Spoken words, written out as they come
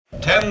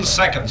10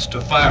 seconds to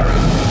fire. 9, 8,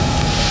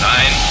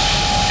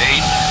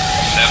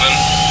 7,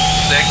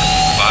 6,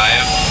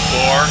 5,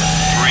 4,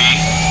 3,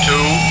 2,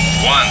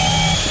 1.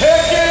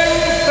 Picking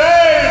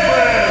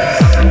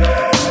favorites!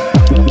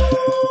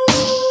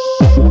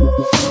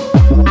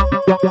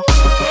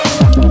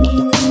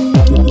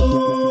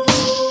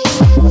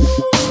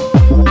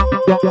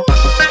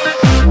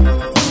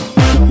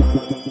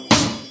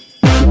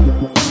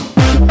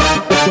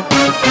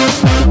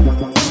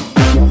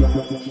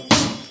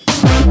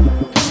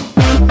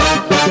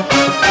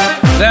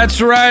 That's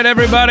right,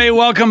 everybody.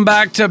 Welcome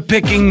back to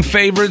Picking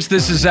Favorites.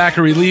 This is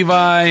Zachary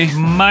Levi.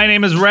 My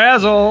name is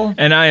Razzle.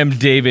 And I am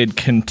David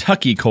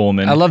Kentucky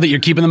Coleman. I love that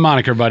you're keeping the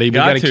moniker, buddy. We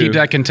got to keep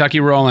that Kentucky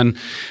rolling.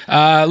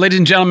 Ladies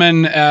and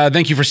gentlemen,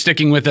 thank you for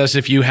sticking with us.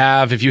 If you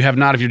have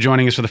not, if you're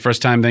joining us for the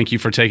first time, thank you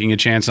for taking a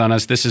chance on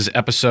us. This is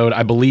episode,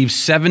 I believe,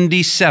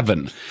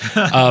 77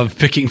 of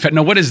Picking Favorites.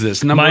 No, what is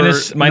this?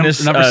 Minus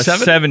number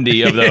 7?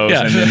 70 of those,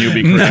 Yeah. and then you'll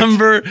be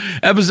correct.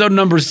 Episode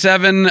number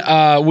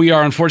 7. We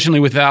are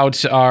unfortunately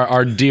without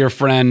our dear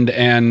friend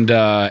and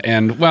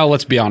well,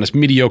 let's be honest,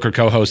 mediocre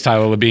co-host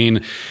Tyler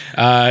Labine.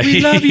 We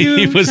love you,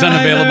 he was Tyler.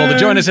 unavailable to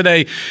join us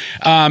today.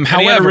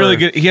 However,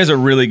 he has a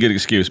really good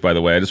excuse, by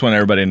the way. I just want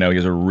everybody to know he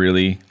has a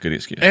really good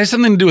excuse. it has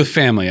something to do with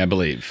family, I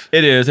believe.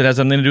 It is. It has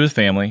something to do with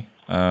family.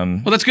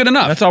 Well, that's good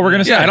enough. That's all we're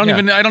gonna say. Yeah,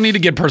 I don't need to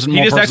get personal.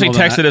 He just actually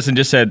texted us and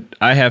just said,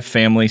 "I have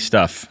family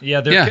stuff." Yeah,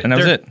 and that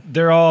was it.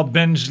 They're all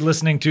binge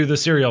listening to the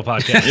Serial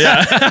podcast.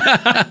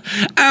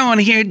 I want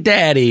to hear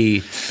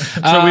Daddy.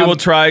 So we will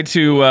try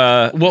to.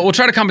 We'll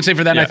try to compensate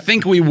for that. Yeah. And I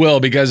think we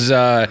will because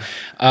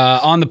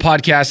on the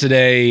podcast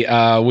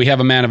today we have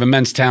a man of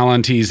immense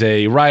talent. He's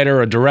a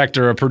writer, a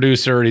director, a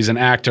producer. He's an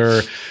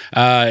actor.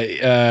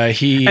 And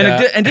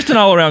just an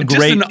all-around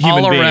great just an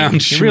human all-around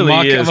being. He really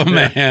schmuck is. of a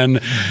man.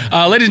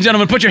 Ladies and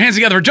gentlemen, put your hands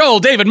together for Joel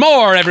David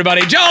Moore,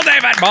 everybody. Joel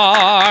David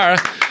Moore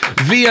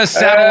via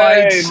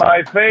satellite. Hey,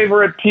 my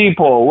favorite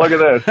people. Look at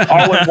this.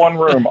 All in one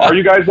room. Are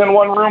you guys in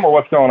one room or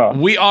what's going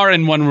on? We are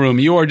in one room.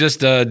 You are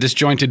just a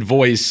disjointed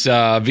voice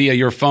via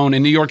your phone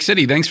in New York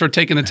City. Thanks for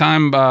taking the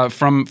time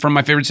from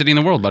my favorite city in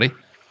the world, buddy.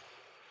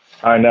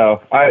 I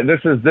know. I'm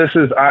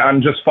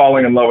just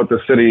falling in love with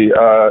the city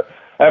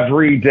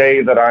every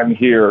day that I'm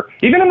here.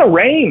 Even in the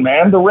rain,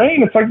 man. The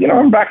rain, it's like,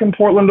 I'm back in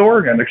Portland,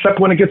 Oregon. Except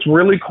when it gets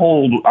really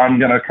cold, I'm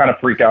going to kind of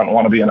freak out and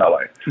want to be in LA.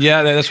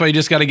 Yeah, that's why you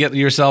just got to get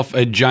yourself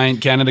a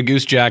giant Canada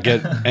Goose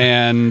jacket.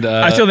 And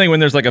I still think when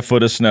there's like a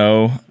foot of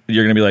snow,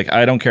 you're going to be like,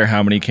 I don't care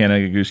how many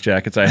Canada Goose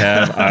jackets I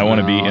have. I want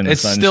to be in the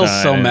it's sunshine. still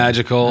so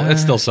magical.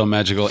 It's still so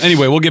magical.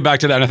 Anyway, we'll get back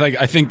to that.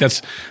 I think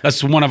that's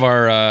one of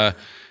our...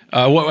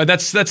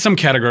 that's some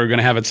category we're going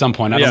to have at some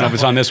point. I don't know if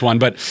it's on this one,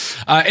 but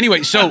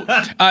anyway. So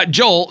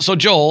Joel,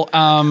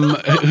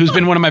 who's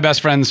been one of my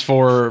best friends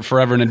for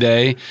forever and a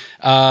day.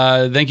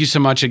 Thank you so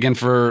much again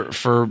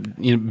for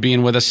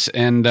being with us,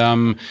 and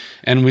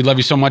we love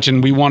you so much,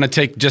 and we want to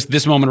take just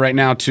this moment right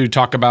now to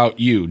talk about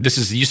you. This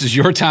is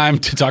your time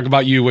to talk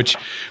about you, which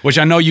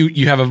I know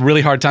you have a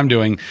really hard time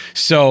doing.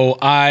 So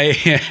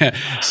this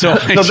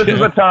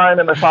is a time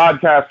in the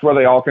podcast where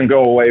they all can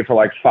go away for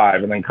like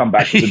 5 and then come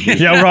back to the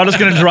juice. Yeah, we're all just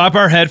going to drop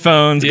our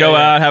headphones, go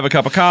out, have a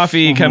cup of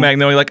coffee, come back,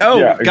 and then we're like,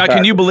 God,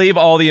 can you believe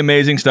all the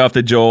amazing stuff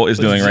that Joel is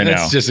doing right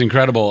now? It's just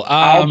incredible.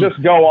 I'll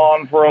just go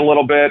on for a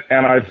little bit,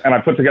 and I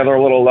put together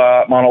a little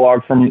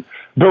monologue from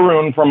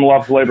Barun from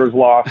Love's Labor's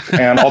Lost,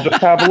 and I'll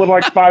just have a little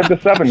like 5 to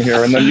 7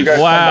 here, and then you guys.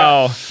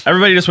 Wow!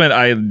 Everybody just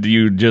went.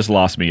 You just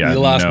lost me. I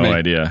have no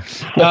idea.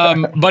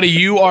 Buddy,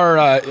 you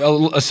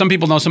are. Some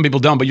people know, some people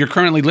don't. But you're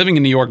currently living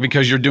in New York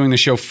because you're doing the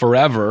show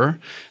Forever.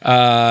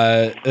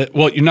 Well,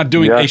 you're not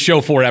doing a show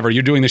Forever.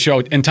 You're doing the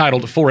show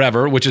entitled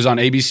Forever, which is on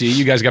ABC.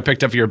 You guys got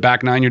picked up for your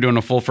back 9. You're doing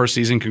a full first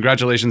season.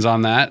 Congratulations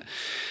on that.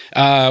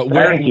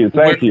 Thank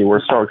you.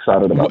 We're so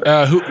excited about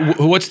it.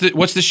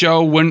 What's the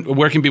show?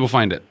 Where can people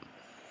find it?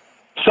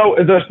 So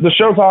the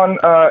show's on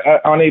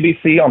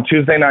ABC on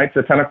Tuesday nights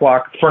at 10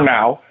 o'clock for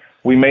now.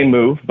 We may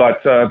move, but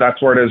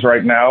that's where it is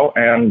right now.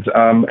 And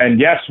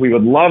yes, we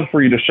would love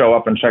for you to show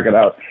up and check it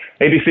out.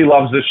 ABC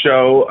loves this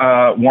show.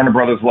 Warner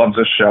Brothers loves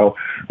this show.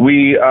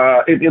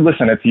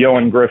 Listen, it's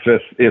Ioan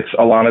Gruffudd. It's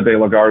Elena de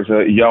la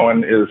Garza.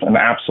 Ioan is an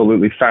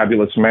absolutely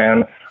fabulous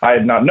man. I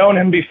had not known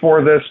him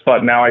before this,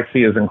 but now I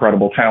see his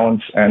incredible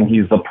talents, and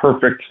he's the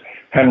perfect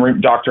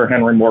Dr.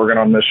 Henry Morgan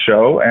on this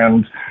show.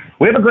 And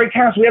we have a great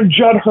cast. We have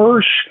Judd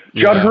Hirsch,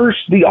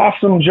 the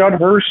awesome Judd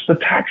Hirsch, the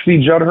Taxi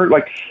Judd Hirsch.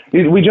 Like,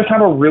 we just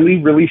have a really,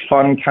 really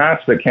fun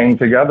cast that came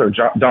together.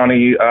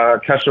 Donnie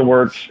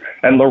Keshawartz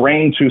and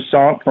Lorraine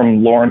Toussaint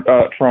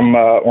from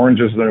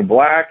Orange is the New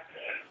Black.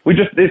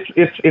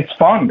 It's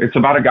fun. It's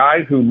about a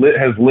guy who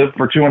has lived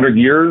for 200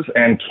 years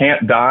and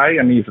can't die,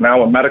 and he's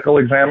now a medical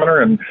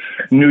examiner in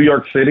New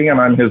York City, and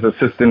I'm his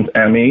assistant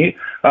ME.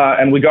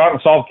 And we go out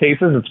and solve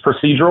cases. It's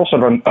procedural,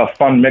 sort of a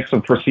fun mix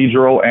of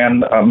procedural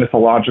and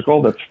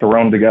mythological that's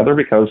thrown together,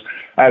 because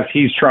as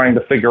he's trying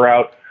to figure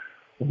out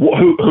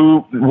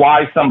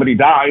why somebody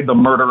died, the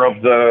murder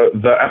of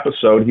the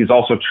episode, he's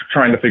also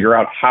trying to figure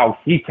out how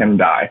he can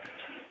die.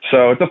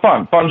 So it's a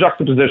fun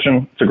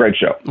juxtaposition. It's a great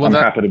show. Well, I'm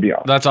happy to be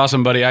on. That's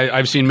awesome, buddy.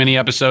 I've seen many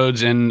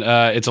episodes, and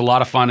it's a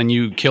lot of fun, and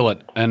you kill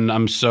it. And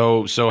I'm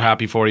so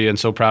happy for you, and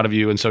so proud of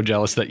you, and so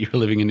jealous that you're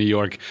living in New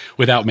York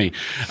without me.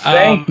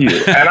 Thank you,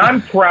 and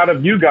I'm proud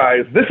of you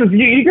guys. This is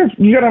you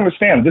got to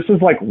understand. This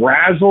is like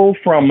Razzle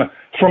from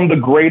the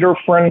greater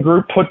friend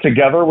group put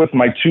together with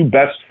my two of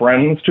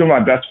my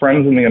best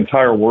friends in the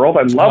entire world.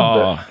 I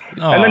love this.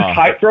 And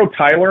then throw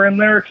Tyler in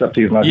there, except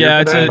he's not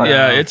here today.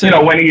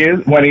 When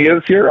he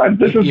is here,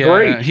 this is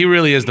great. He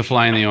really is the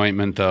fly in the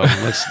ointment, though.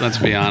 Let's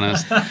be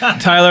honest.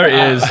 Tyler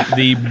is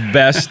the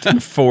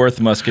best fourth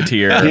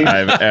musketeer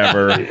I've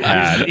ever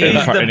had.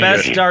 He's the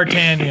best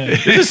D'Artagnan.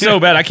 This is so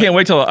bad. I can't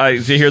wait till to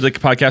hear the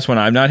podcast when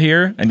I'm not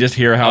here and just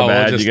hear how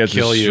bad you guys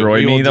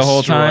destroy me the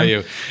whole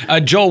time.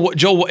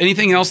 Joel,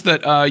 anything else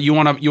that you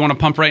want to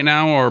pump right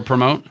now or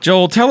promote?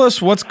 Joel, tell us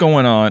what's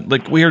going on.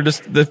 Like, we are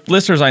just, the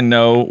listeners I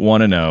know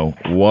want to know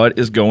what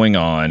is going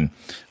on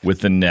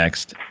with the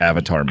next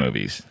Avatar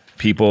movies.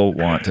 People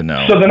want to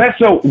know. So the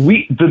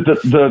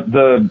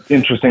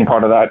interesting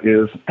part of that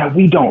is that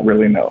we don't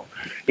really know.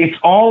 It's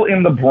all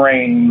in the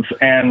brains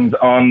and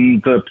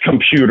on the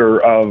computer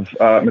of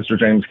Mr.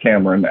 James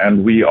Cameron,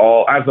 and we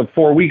all, as of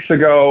 4 weeks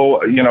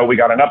ago, we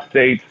got an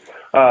update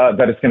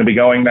that it's going to be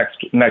going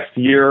next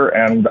year,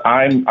 and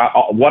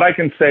what I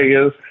can say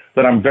is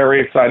that I'm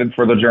very excited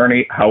for the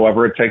journey,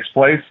 however it takes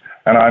place,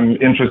 and I'm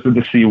interested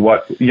to see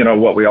what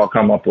we all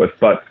come up with.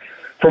 But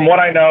from what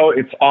I know,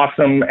 it's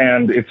awesome,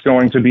 and it's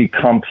going to be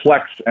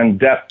complex and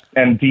depth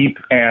and deep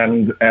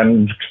and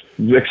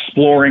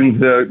exploring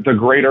the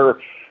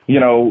greater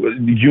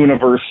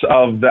universe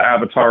of the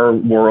Avatar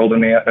world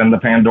and the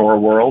Pandora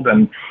world,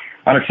 and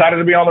I'm excited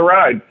to be on the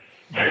ride.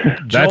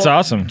 That's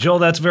awesome. Joel,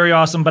 that's very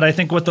awesome. But I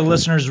think what the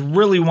listeners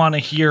really want to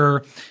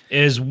hear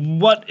is,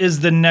 what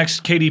is the next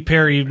Katy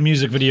Perry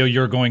music video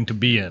you're going to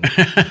be in?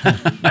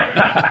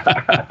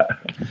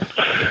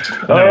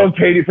 Oh,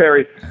 Katy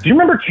Perry. Do you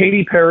remember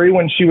Katy Perry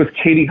when she was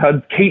Kate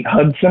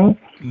Hudson?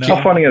 No.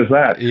 How funny is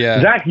that?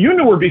 Yeah. Zach, you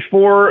knew her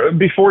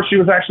before she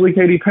was actually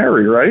Katy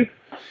Perry, right?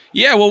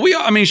 Yeah, well,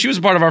 she was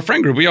a part of our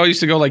friend group. We all used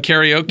to go like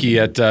karaoke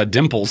at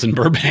Dimples in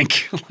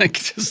Burbank, like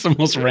just the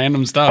most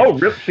random stuff. Oh,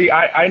 really? See,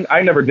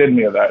 I never did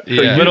any of that. So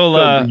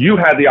yeah. You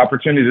had the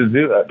opportunity to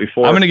do that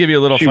before. I'm going to give you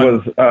a little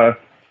fun. Was,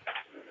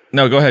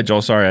 no, go ahead,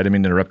 Joel. Sorry, I didn't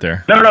mean to interrupt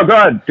there. No, go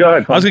ahead. I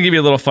was going to give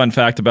you a little fun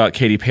fact about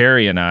Katy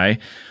Perry and I.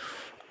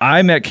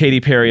 I met Katy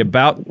Perry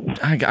about,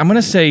 I'm going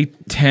to say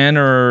 9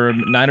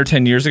 or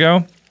 10 years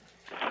ago.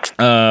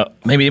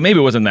 Maybe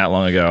it wasn't that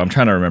long ago. I'm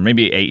trying to remember.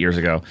 Maybe 8 years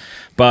ago.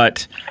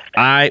 But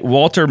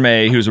Walter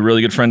May, who's a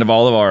really good friend of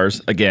all of ours,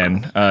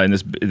 again, in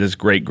this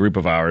great group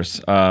of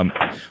ours,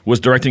 was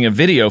directing a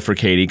video for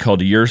Katy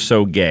called "You're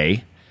So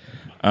Gay,"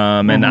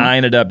 and I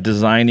ended up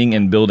designing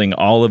and building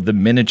all of the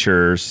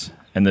miniatures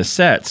and the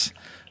sets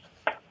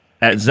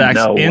at Zach's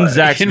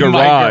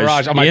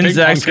garage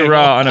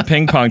on a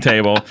ping pong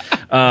table.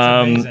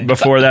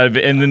 Before that,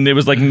 and then it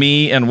was like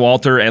me and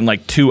Walter and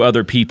like 2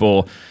 other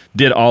people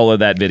did all of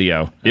that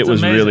video. It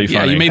was amazing. Really funny.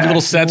 Yeah, you made little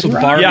sets with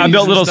Barbies. Yeah, I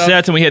built little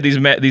sets, and we had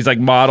these like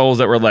models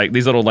that were like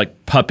these little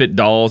like puppet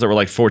dolls that were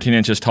like 14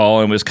 inches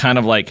tall, and it was kind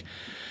of like,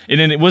 and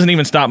then it wasn't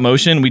even stop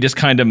motion. We just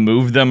kind of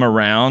moved them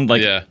around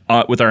like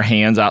with our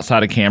hands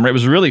outside of camera. It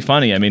was really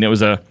funny. I mean, it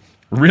was a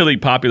really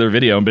popular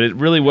video, but it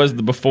really was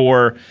it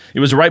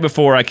was right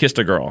before I Kissed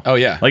a Girl. Oh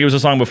yeah, like it was a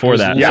song before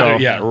that.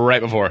 Yeah,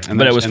 right before.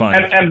 But it was fun.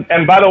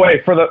 And by the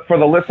way, for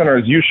the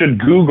listeners, you should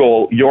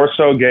Google "You're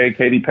So Gay"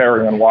 Katy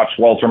Perry and watch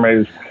Walter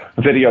May's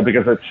video,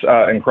 because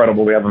it's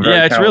incredible. We have a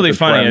very it's really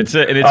funny.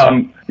 Friend.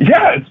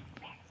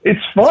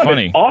 It's fun.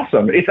 Funny. It's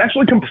awesome. It's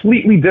actually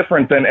completely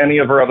different than any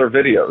of her other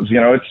videos.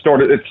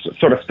 It's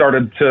sort of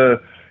started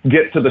to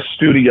get to the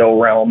studio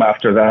realm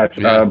after that.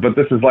 But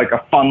this is like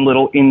a fun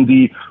little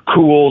indie,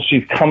 cool.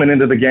 She's coming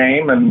into the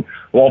game, and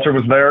Walter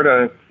was there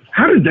to.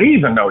 How did they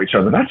even know each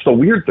other? That's the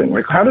weird thing.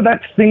 Like, how did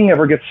that thing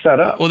ever get set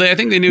up? Well, I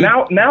think they knew.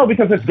 Now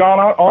because it's gone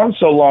on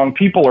so long,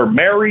 people are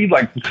married,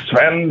 like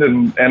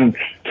Sven and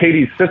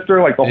Katie's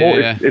sister. Like the whole,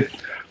 it's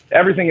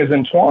everything is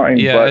entwined.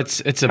 Yeah,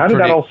 but how did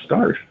that all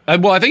start?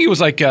 Well, I think it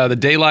was like the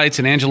Daylights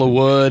and Angela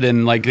Wood,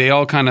 and like they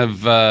all kind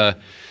of. I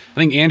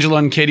think Angela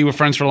and Katie were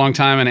friends for a long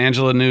time, and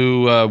Angela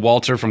knew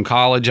Walter from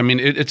college. I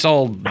mean, it's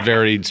all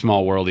very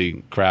small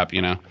worldy crap,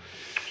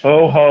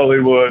 Oh,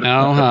 Hollywood!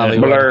 Oh,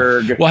 Hollywood!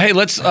 Blurg. Well, hey,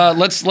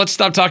 let's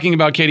stop talking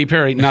about Katy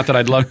Perry. Not that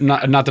I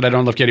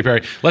don't love Katy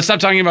Perry. Let's stop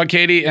talking about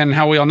Katy and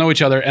how we all know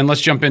each other, and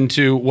let's jump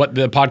into what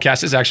the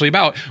podcast is actually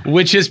about,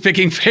 which is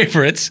picking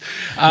favorites,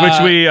 which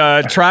we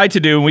tried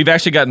to do. And we've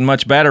actually gotten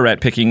much better at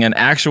picking an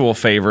actual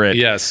favorite,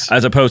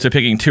 as opposed to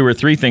picking 2 or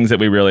 3 things that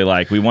we really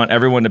like. We want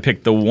everyone to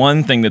pick the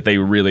one thing that they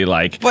really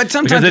like, but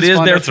sometimes it is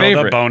fun their to throw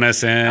favorite. The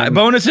bonus in.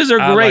 Bonuses are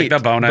great. I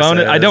like the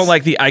bonuses. I don't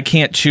like I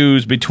can't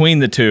choose between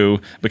the 2,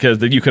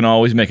 because you can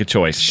always make a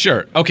choice.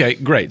 Sure. Okay,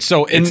 great.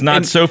 So it's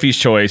not Sophie's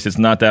choice. It's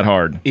not that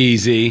hard.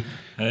 Easy.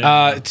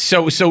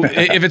 So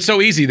if it's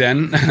so easy,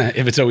 then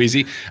if it's so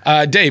easy,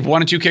 Dave, why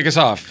don't you kick us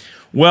off?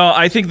 Well,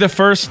 I think the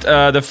first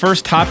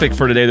topic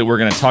for today that we're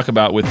going to talk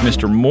about with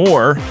Mr.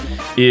 Moore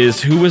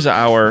is who was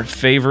our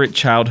favorite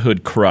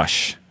childhood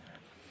crush.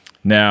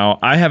 Now,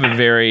 I have a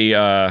very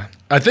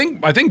I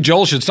think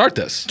Joel should start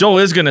this. Joel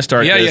is going to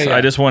start this. Yeah.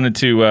 I just wanted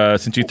to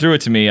since you threw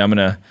it to me, I'm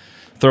going to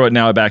throw it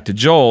now back to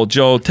Joel.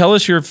 Joel, tell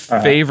us your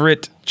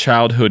favorite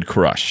childhood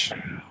crush.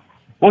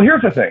 Well,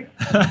 here's the thing.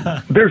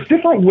 There's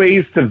different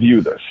ways to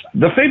view this.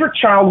 The favorite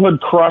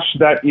childhood crush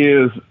that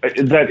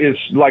is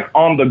like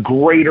on the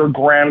greater,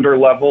 grander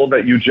level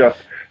that you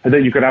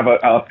could have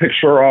a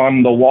picture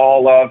on the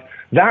wall of,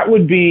 that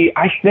would be,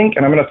 I think,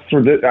 and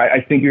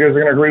I think you guys are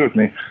going to agree with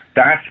me,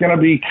 that's going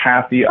to be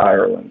Kathy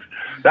Ireland.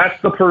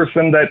 That's the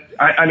person that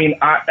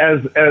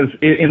as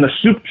in the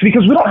soup,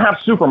 because we don't have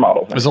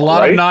supermodels. There's a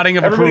lot of nodding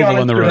of approval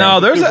in the room. No,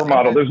 there's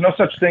supermodel. There's no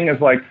such thing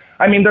as like.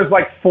 I mean, there's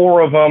like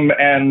 4 of them,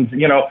 and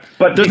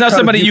but there's not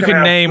somebody you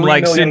can name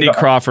like 3 million Cindy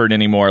Crawford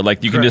anymore.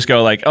 Like you can just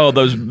go like, oh,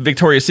 those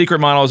Victoria's Secret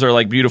models are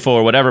like beautiful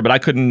or whatever. But I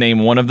couldn't name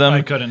one of them.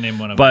 I couldn't name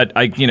one of them.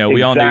 But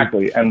we all knew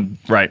exactly, and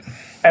right.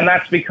 And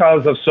that's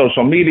because of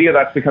social media.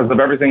 That's because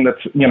of everything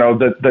that's,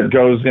 that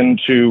goes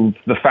into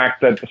the fact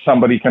that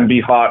somebody can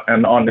be hot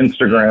and on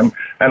Instagram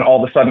and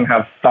all of a sudden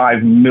have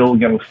 5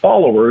 million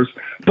followers,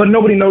 but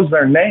nobody knows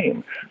their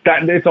name.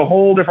 That it's a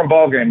whole different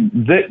ballgame.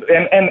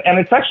 And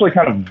it's actually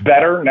kind of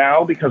better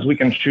now because we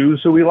can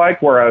choose who we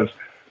like. Whereas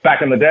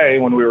back in the day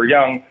when we were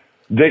young,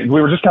 we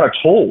were just kind of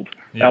told.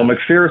 Yeah. Elle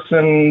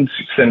Macpherson,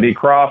 Cindy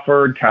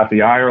Crawford,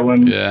 Kathy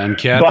Ireland. Yeah, and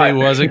Kathy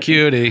was a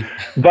cutie.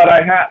 But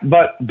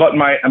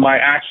my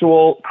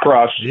actual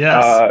crush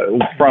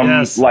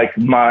from like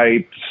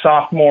my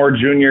sophomore,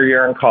 junior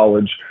year in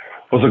college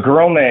was a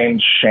girl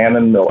named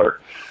Shannon Miller.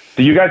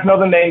 Do you guys know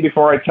the name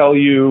before I tell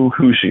you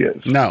who she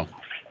is? No.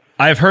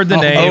 I've heard the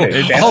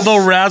name.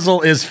 Although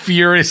Razzle is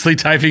furiously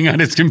typing on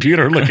his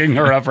computer, looking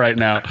her up right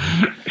now.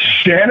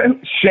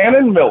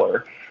 Shannon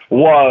Miller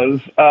was,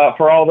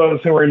 for all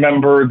those who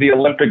remember, the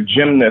Olympic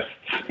gymnasts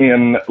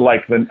in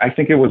like I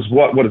think it was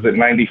what is it,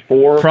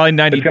 94? Probably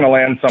 90. It's going to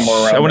land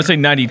somewhere around. I want to say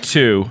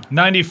 92.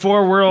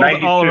 94 world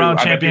all-around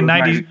champion,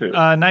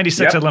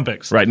 96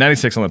 Olympics. Right,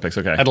 96 Olympics,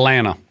 okay.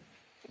 Atlanta.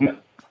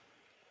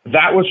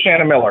 That was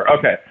Shannon Miller.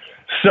 Okay.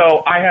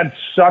 So I had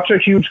such a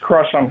huge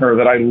crush on her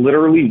that I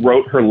literally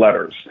wrote her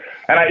letters.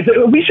 And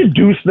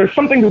there's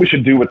something that we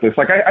should do with this.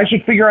 Like I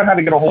should figure out how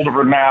to get a hold of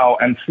her now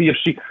and see if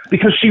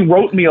because she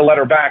wrote me a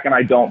letter back and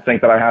I don't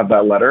think that I have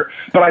that letter,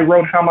 but I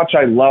wrote how much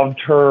I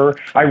loved her.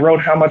 I wrote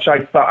how much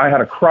I thought I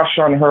had a crush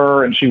on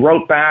her, and she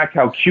wrote back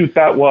how cute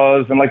that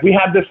was. And like we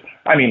had this,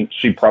 I mean,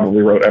 she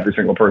probably wrote every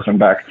single person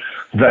back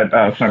that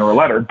sent her a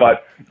letter,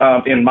 but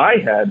in my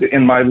head,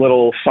 in my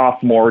little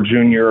sophomore,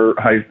 junior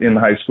in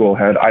high school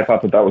head, I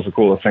thought that was the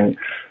coolest thing.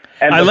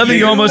 And I love that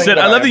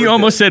you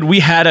almost said we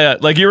had a,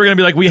 like you were going to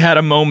be like, we had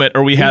a moment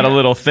or we had a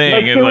little thing.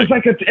 Like, it was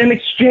like an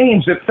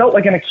exchange. It felt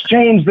like an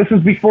exchange. This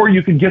is before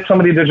you could get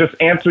somebody to just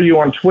answer you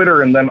on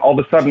Twitter. And then all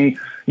of a sudden,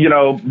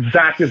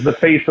 Zach is the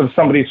face of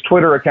somebody's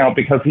Twitter account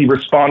because he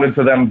responded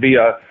to them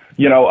via,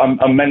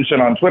 a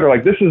mention on Twitter.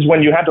 Like this is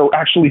when you had to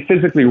actually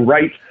physically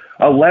write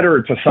a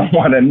letter to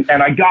someone, and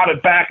I got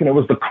it back, and it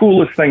was the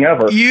coolest thing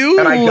ever. You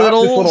and I got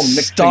little this little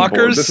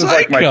stalker this psycho. Is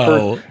like my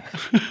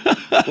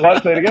first...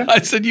 What? Say it again? I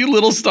said, you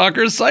little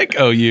stalker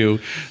psycho, you.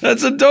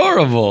 That's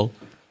adorable.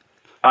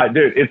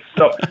 Dude, it's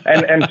so,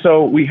 and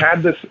so we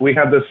had this,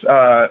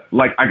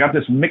 like I got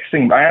this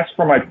mixing, I asked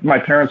for my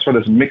parents for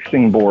this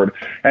mixing board,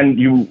 and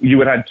you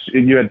had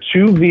 2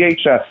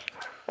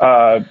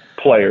 VHS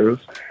players,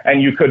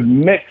 and you could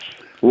mix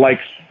like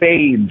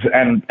fades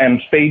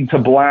and fade to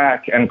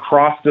black and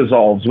cross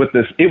dissolves with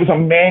this. It was a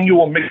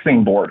manual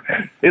mixing board.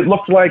 It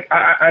looked like,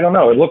 I don't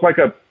know, it looked like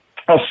a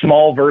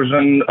small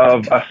version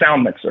of a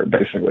sound mixer,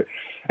 basically.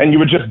 And you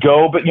would just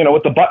go, but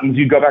with the buttons,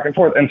 you'd go back and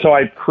forth. And so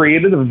I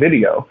created a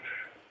video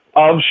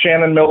of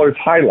Shannon Miller's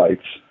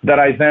highlights that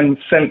I then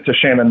sent to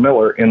Shannon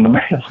Miller in the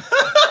mail.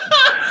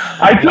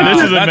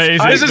 This is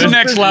amazing. This is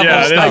next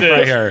level stuff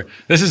right here.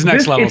 This is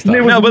next level stuff.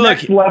 It was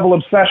next level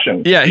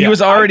obsession. Yeah, he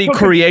was already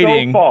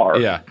creating. So far.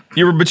 Yeah,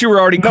 you were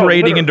already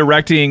creating and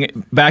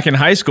directing back in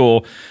high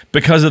school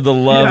because of the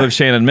love of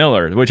Shannon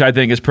Miller, which I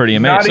think is pretty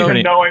amazing. Not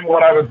even knowing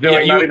what I was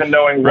doing, not even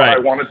knowing what I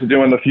wanted to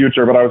do in the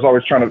future, but I was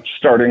always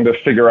starting to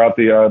figure out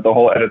the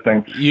whole edit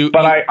thing.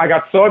 I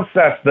got so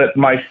obsessed that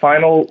my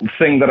final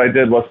thing that I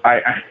did was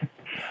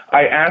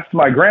I asked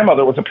my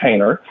grandmother, was a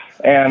painter,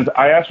 and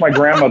I asked my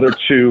grandmother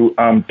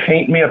to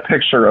paint me a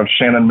picture of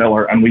Shannon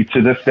Miller, and we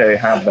to this day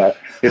have that.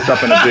 It's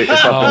up in the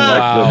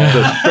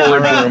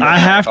storage room. I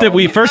have to.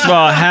 We first of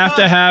all have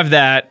to have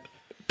that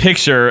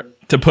picture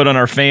to put on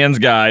our fans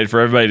guide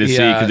for everybody to see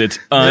because it's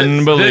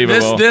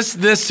unbelievable.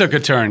 This took a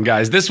turn,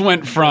 guys. This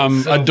went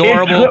from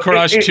adorable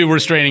crush to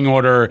restraining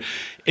order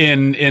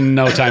in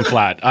No Time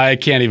Flat. I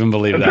can't even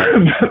believe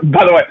that.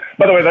 By the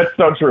way, that's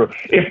so true.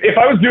 If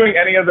I was doing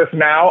any of this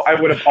now, I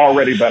would have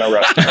already been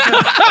arrested.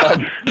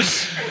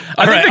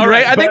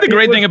 I think the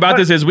great thing about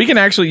this is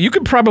you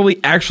could probably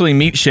actually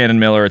meet Shannon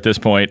Miller at this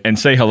point and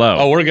say hello.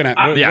 Oh, we're making that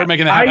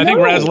happen. I think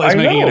Razzle is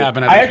making it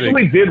happen. I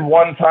actually did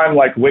one time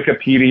like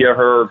Wikipedia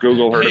her,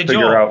 Google her to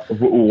figure out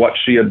what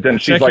she had done.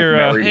 She's like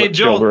married with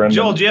children.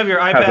 Joel, do you have your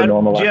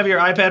iPad? Do you have your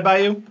iPad by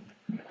you?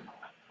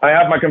 I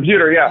have my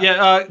computer, yeah.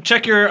 Yeah,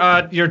 check your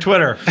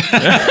Twitter.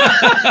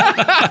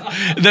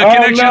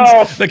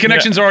 The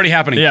connection's already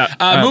happening. Yeah.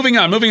 Moving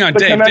on.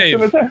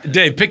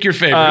 Dave, pick your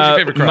favorite. Who's your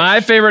favorite crush?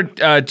 My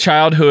favorite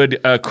childhood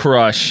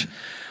crush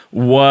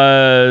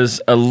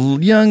was a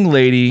young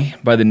lady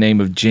by the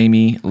name of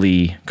Jamie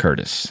Lee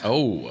Curtis.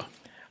 Oh.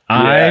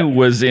 I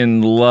was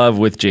in love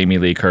with Jamie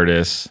Lee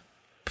Curtis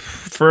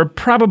for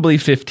probably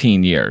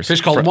 15 years.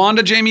 Fish Called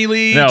Wanda, Jamie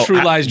Lee,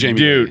 True Lies, Jamie Lee.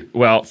 Dude,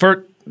 well,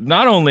 for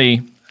not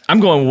only... I'm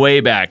going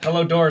way back.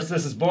 Hello, Doris.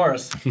 This is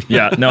Boris.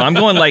 Yeah, no, I'm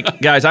going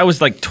guys, I was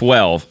like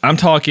 12. I'm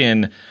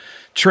talking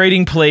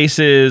Trading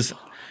Places.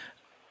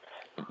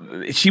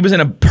 She was in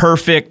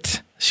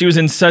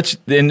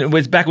and it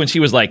was back when it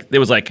was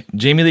like,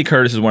 Jamie Lee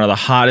Curtis is one of the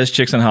hottest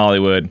chicks in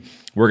Hollywood.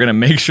 We're going to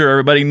make sure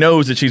everybody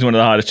knows that she's one of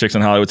the hottest chicks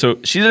in Hollywood. So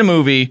she did a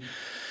movie,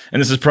 and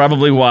this is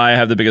probably why I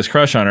have the biggest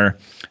crush on her.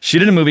 She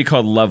did a movie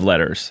called Love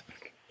Letters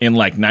in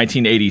like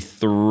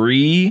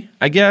 1983,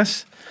 I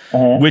guess,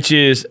 which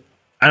is...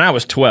 And I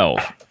was 12.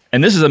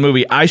 And this is a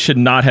movie I should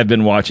not have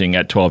been watching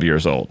at 12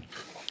 years old.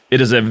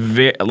 It is a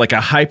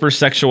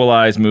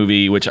hypersexualized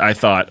movie, which I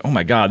thought, oh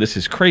my God, this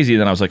is crazy. And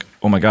then I was like,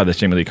 oh my God, that's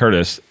Jamie Lee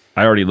Curtis.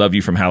 I already love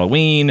you from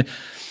Halloween.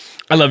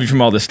 I love you from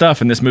all this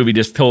stuff. And this movie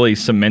just totally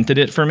cemented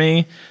it for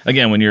me.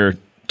 Again, when you're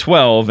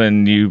 12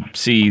 and you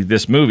see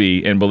this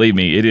movie, and believe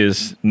me, it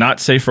is not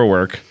safe for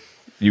work.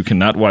 You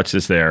cannot watch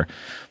this there.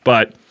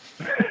 But...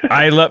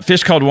 I love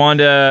Fish Called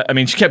Wanda. I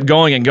mean, she kept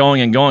going and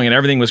going and going, and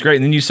everything was great.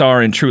 And then you saw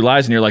her in True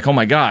Lies, and you're like, oh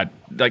my God,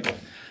 like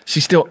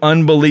she's still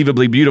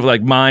unbelievably beautiful,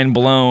 like mind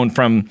blown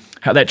from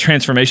how that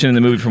transformation in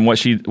the movie from what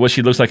she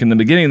looks like in the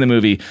beginning of the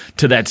movie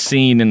to that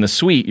scene in the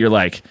suite. You're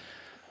like,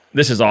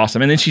 this is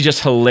awesome. And then she's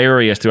just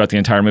hilarious throughout the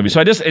entire movie.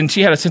 And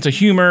she had a sense of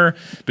humor,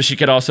 but she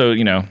could also,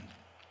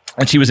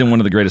 and she was in one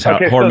of the greatest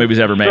horror movies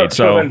ever made.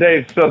 So then,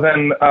 Dave,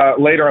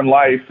 later in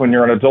life, when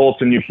you're an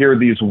adult and you hear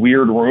these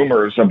weird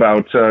rumors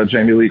about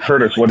Jamie Lee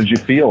Curtis, what did you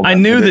feel? I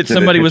knew that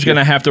somebody was going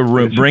to have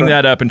to bring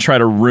that up and try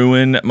to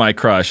ruin my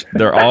crush.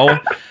 They're all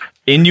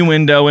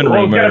innuendo and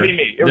rumor.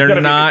 They're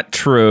not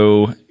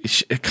true.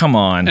 Come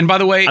on. And by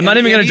the way, I'm not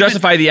even going to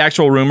justify the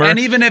actual rumor. And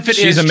even if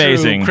she's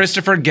amazing. True,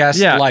 Christopher Guest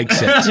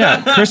likes it.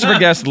 Yeah, Christopher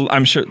Guest,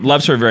 I'm sure,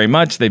 loves her very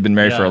much. They've been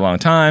married for a long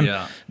time.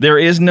 Yeah.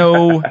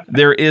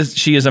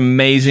 She is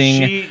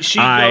amazing. She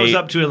goes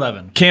up to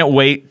 11. Can't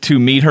wait to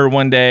meet her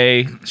one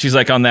day. She's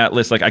like on that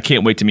list. Like, I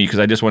can't wait to meet because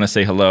I just want to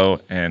say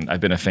hello, and I've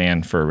been a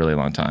fan for a really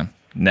long time.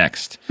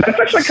 Next. That's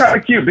actually kind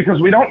of cute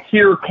because we don't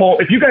hear Cole.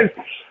 If you guys,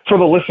 for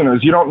the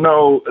listeners, you don't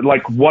know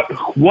like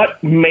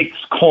what makes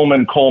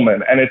Coleman,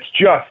 and it's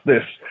just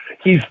this.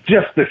 He's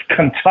just this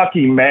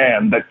Kentucky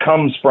man that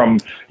comes from,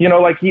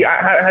 how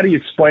do you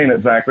explain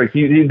it, Zach? Like,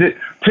 to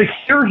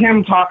hear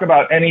him talk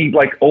about any,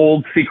 like,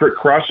 old secret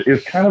crush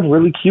is kind of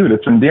really cute.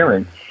 It's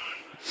endearing.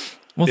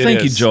 Well,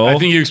 thank you, Joel. I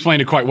think you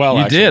explained it quite well.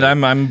 You did.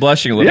 I'm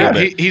blushing a little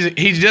bit.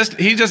 He's just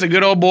a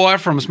good old boy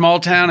from a small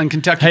town in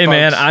Kentucky. Hey,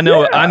 man, I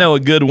know a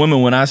good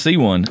woman when I see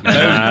one.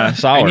 I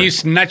saw her. And you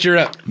snatch her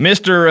up,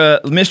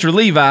 Mr.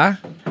 Levi.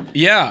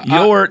 Yeah,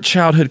 your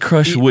childhood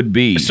crush would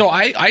be. So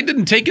I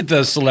didn't take it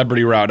the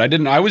celebrity route.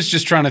 I was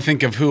just trying to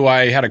think of who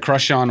I had a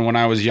crush on when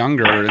I was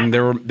younger, and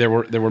there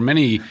were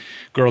many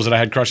girls that I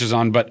had crushes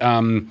on, but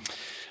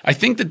I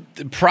think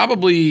that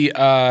probably.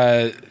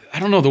 I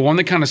don't know. The one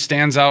that kind of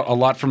stands out a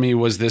lot for me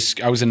was this.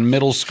 I was in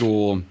middle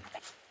school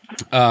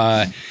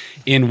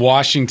in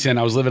Washington.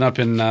 I was living up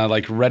in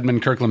like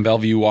Redmond, Kirkland,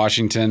 Bellevue,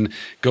 Washington,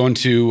 going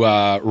to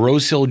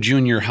Rose Hill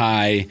Junior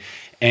High.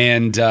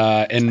 And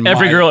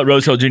every girl at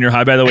Rose Hill Junior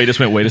High, by the way, just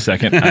went, wait a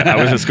second. I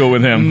was at school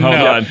with him. Hold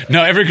on.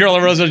 No, every girl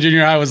at Rose Hill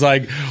Junior High was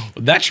like,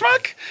 that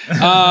schmuck?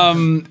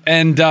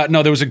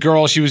 No, there was a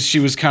girl. She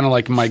was kind of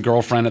like my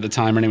girlfriend at the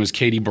time. Her name was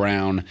Katie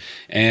Brown.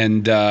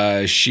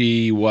 And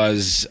she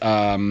was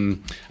a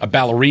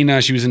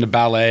ballerina. She was into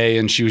ballet.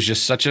 And she was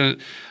just such an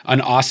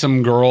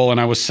awesome girl. And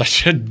I was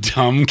such a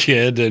dumb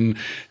kid and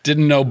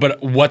didn't know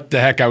what the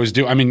heck I was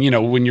doing. I mean,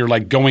 when you're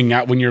like going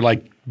out, when you're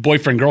like,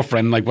 boyfriend,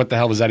 girlfriend, like what the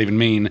hell does that even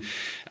mean?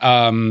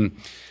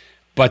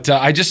 But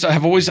I just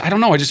have always, I don't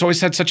know, I just always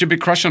had such a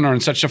big crush on her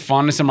and such a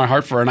fondness in my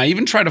heart for her. And I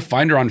even tried to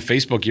find her on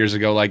Facebook years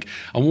ago. Like,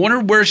 I wonder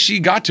where she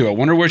got to. I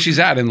wonder where she's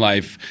at in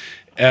life.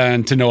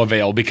 And to no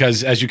avail,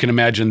 because as you can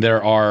imagine,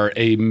 there are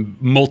a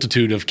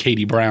multitude of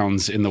Katie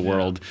Browns in the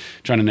world.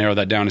 Trying to narrow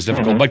that down is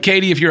difficult. But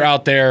Katie, if you're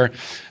out there,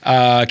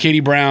 Katie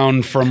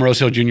Brown from Rose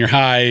Hill Junior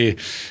High,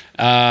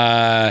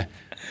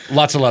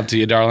 lots of love to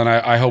you, darling.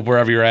 I hope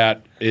wherever you're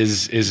at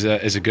is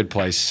a good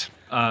place.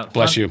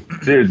 Bless you.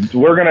 Dude,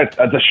 we're gonna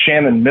the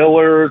Shannon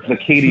Millers, the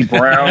Katie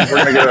Browns. We're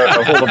gonna get a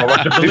hold of a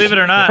bunch of people. Believe it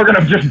or not. We're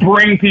gonna just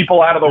bring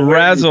people out of the ring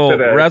Razzle,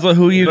 today. Razzle,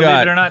 who you Believe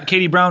got? it or not,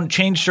 Katie Brown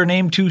changed her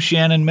name to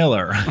Shannon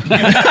Miller.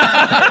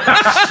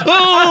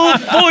 Oh,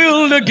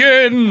 foiled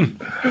again.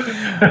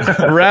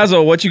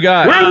 Razzle, what you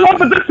got? We're in love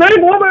with the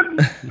same woman.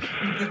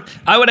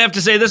 I would have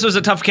to say this was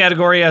a tough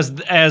category,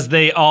 as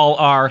they all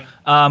are.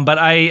 But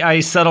I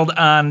settled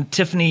on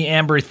Tiffany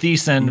Amber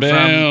Thiessen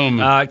Boom.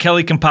 from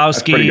Kelly pretty good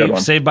Kapowski,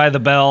 one. Saved by the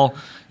Bell.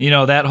 You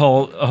know, that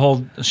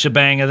whole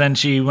shebang. And then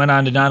she went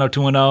on to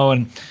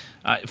 90210,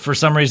 and for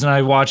some reason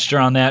I watched her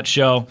on that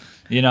show.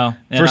 You know,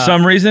 and, For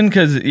some reason,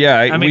 because I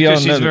mean, we all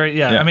because know she's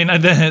very I mean,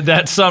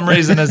 that some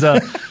reason is a.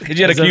 Did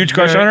you have a huge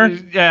crush on her?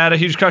 Yeah, I had a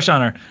huge crush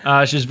on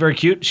her. She's very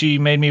cute. She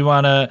made me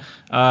want to.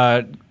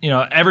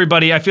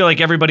 Everybody. I feel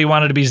like everybody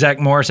wanted to be Zach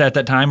Morris at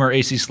that time, or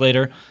AC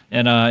Slater,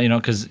 and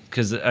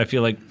because I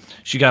feel like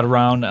she got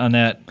around on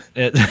that.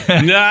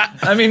 Nah.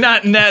 I mean,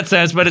 not in that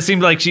sense, but it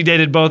seemed like she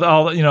dated both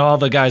all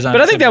the guys on.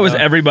 But I think it, that was you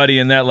know? everybody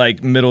in that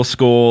like middle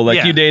school. Like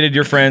Yeah. you dated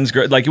your friends,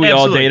 like we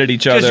all dated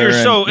each other. Because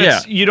you're so and- yeah.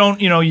 you don't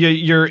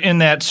you're in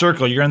that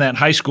circle. You're in that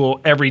high school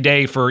every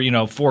day for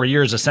 4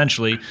 years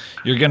essentially.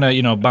 You're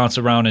gonna bounce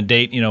around and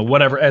date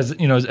whatever as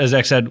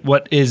Zach said.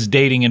 What is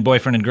dating and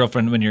boyfriend and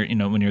girlfriend when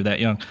you're that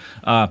young?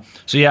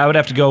 So yeah, I would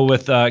have to go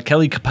with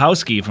Kelly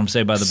Kapowski from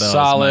Saved by the Bell.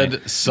 Solid.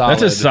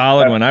 That's a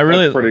solid one. I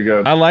really, That's pretty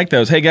good. I like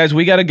those. Hey guys,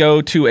 we got to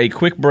go to a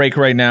quick break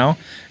right now,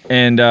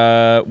 and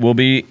we'll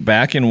be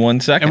back in 1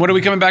 second. And what are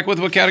we coming back with?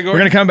 What category? We're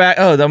gonna come back.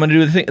 Oh, I'm gonna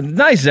do the thing.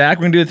 Nice, Zach.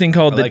 We're gonna do a thing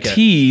called like the it.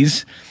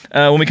 tease.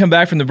 When we come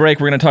back from the break,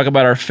 we're gonna talk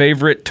about our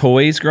favorite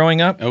toys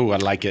growing up. Oh, I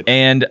like it.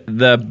 And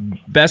the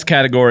best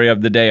category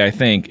of the day, I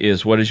think,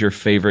 is what is your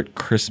favorite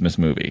Christmas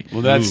movie?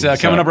 Well, that's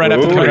coming up right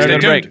after the break. Right Stay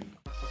after the tuned. break.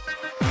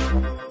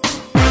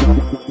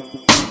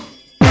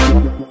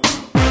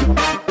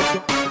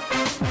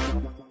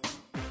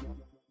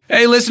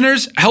 Hey,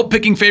 listeners, help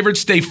picking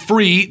favorites stay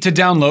free to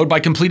download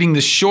by completing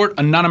this short,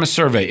 anonymous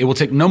survey. It will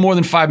take no more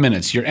than 5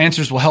 minutes. Your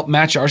answers will help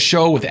match our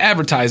show with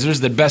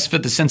advertisers that best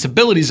fit the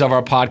sensibilities of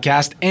our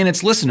podcast and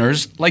its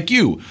listeners like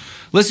you.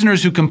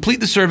 Listeners who complete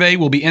the survey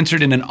will be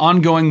entered in an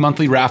ongoing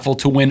monthly raffle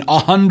to win a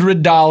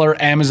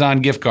 $100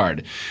 Amazon gift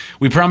card.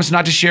 We promise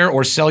not to share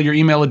or sell your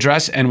email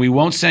address, and we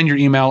won't send your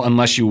email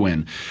unless you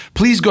win.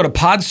 Please go to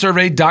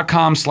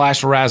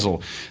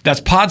podsurvey.com/razzle.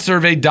 That's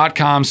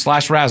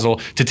podsurvey.com/razzle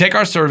to take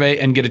our survey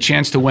and get a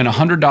chance to win a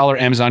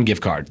 $100 Amazon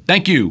gift card.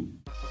 Thank you.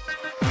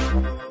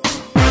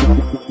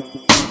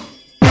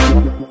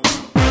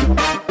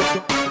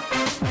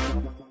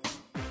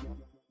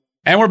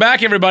 And we're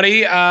back,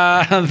 everybody.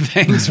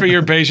 Thanks for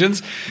your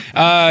patience.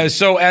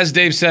 So, as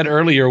Dave said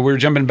earlier, we're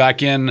jumping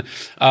back in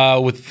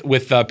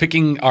with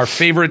picking our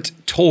favorite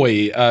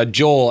toy.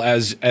 Joel,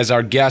 as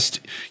our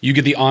guest, you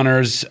get the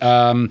honors.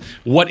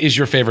 What is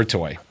your favorite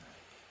toy,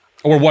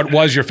 or what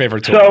was your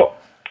favorite toy? So,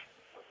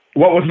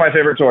 what was my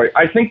favorite toy?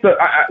 I think that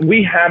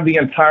we had the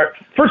entire.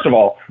 First of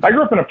all, I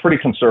grew up in a pretty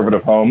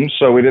conservative home,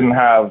 so we didn't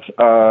have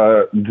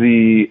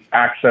the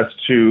access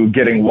to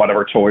getting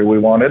whatever toy we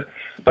wanted.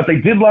 But they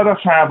did let us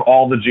have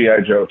all the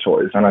G.I. Joe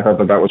toys, and I thought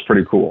that was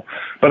pretty cool.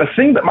 But a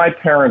thing that my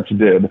parents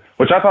did,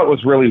 which I thought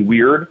was really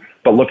weird,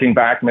 but looking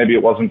back, maybe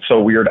it wasn't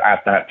so weird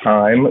at that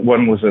time.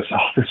 When was this? Oh,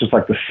 this was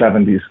like the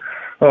 70s,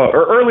 or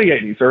early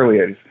 80s.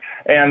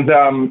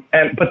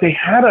 But they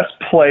had us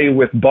play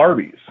with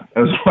Barbies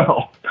as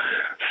well.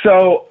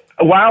 So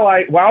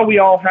while we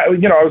all had, I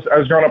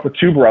was growing up with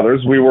two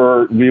brothers. We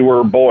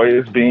were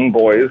boys being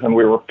boys, and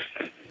we were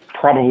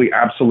probably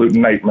absolute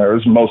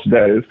nightmares most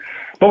days.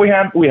 But we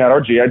had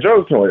our G.I.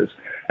 Joe toys,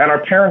 and our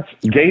parents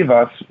gave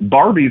us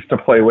Barbies to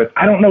play with.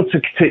 I don't know,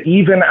 to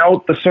even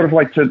out the sort of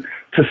like to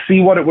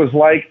see what it was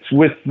like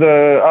with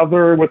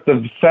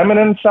the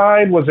feminine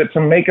side. Was it to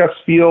make us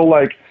feel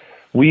like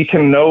we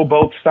can know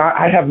both sides?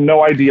 I have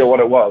no idea what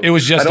it was. It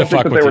was just I don't to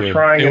fuck think with that they you. were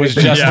trying It was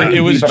anything just- crazy,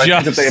 it was but I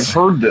think just- that they have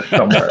heard this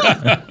somewhere.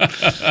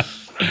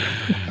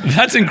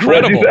 That's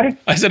incredible. What'd you say?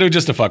 I said it was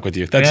just to fuck with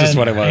you. That's just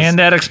what it was. And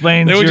that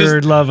explains They were your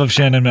just- love of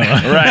Shannon Miller.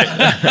 Right.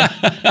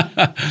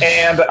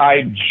 And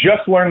I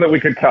just learned that we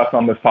could cuss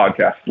on this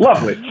podcast.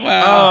 Lovely.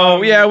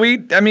 Oh yeah,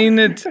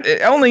 it's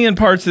only in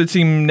parts that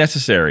seem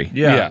necessary.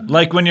 Yeah.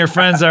 Like when your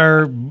friends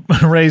are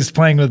raised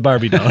playing with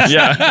Barbie dolls.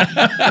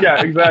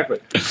 Yeah, exactly.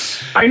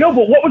 I know,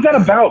 but what was that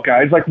about,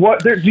 guys? Like,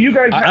 what? Do you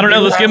guys? I don't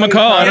know. Let's give him a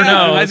call. I don't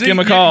know. Let's think give him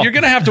a call. You're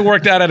going to have to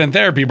work that out in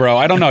therapy, bro.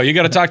 I don't know. You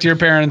got to talk to your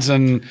parents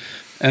and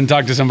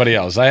talk to somebody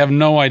else. I have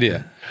no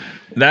idea.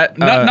 That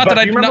Not But that do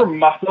I you remember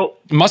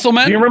Muscle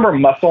Men. Do you remember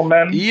Muscle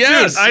Men?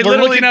 Yes, Dude, I we're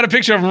literally- looking at a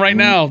picture of them right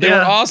now. They were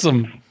Yeah.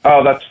 awesome.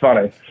 Oh, that's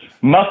funny.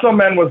 Muscle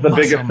Men was the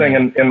biggest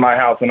thing in my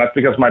house, and that's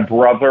because my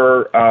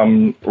brother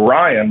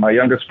Ryan, my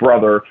youngest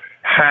brother,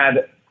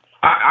 had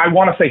I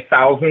want to say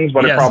thousands,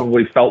 but Yes. it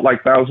probably felt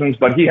like thousands.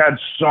 But he had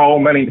so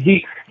many.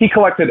 He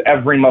collected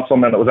every muscle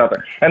man that was out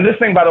there. And this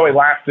thing, by the way,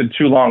 lasted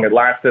too long. It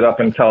lasted up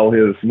until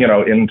his,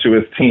 into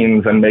his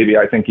teens and maybe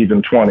I think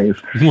even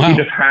 20s. Wow. He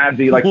just had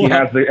he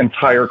has the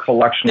entire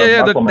collection of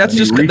Yeah, muscle that's men.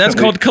 just that's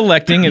called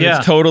collecting, and Yeah.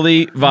 it's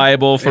totally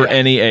viable for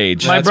any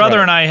age. My That's brother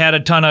right. and I had a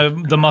ton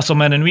of the muscle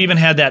men, and we even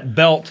had that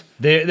belt.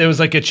 There was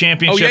like a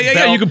championship. Oh, yeah.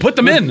 belt. You could put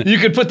them in. You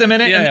could put them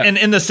in it, Yeah, yeah. and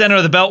in the center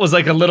of the belt was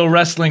like a little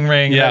wrestling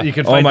ring. Yeah. that you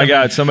could. Oh Fight my them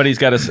in. God! Somebody's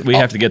got to. We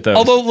have to get those.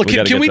 Although, look,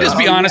 gotta can we get just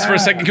those. be honest for a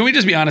second? Can we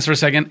just be honest for a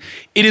second?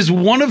 It is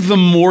one of the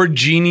more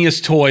genius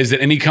toys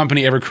that any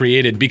company ever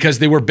created because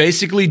they were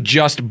basically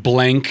just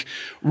blank.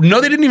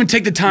 No, they didn't even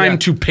take the time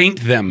to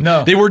paint them.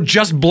 No. They were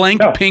just blank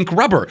pink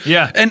rubber.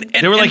 Yeah, and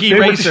they were like They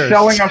were erasers.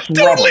 selling us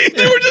Totally, rubber.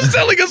 they were just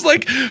selling us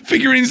like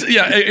figurines,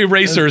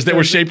 erasers that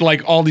were shaped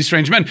like all these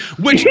strange men,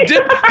 which they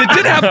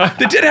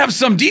did have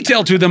some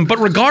detail to them. But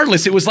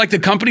regardless, it was like the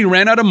company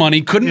ran out of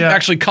money, couldn't Yeah.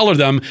 actually color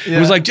them. It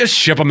was like just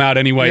ship them out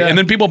anyway, Yeah. and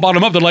then people bought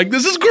them up. They're like,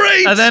 "This is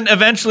great." And then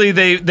eventually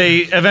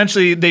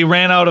they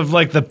ran out of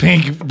like the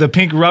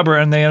pink rubber,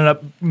 and they ended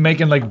up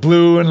making like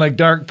blue and like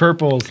dark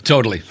purples.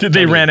 Totally,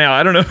 They ran out.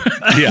 I don't know.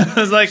 yeah. It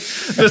was like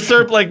the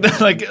SERP,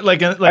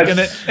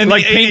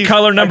 Like paint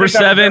color number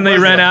 7, they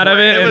ran out of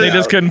it, and they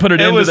just couldn't put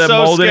it into was the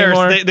so mold scarce.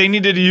 anymore. They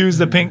needed to use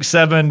the pink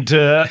 7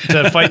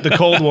 to fight the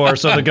Cold War,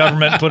 so the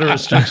government put a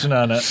restriction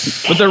on it.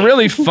 But they're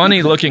really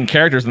funny looking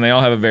characters, and they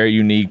all have a very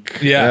unique.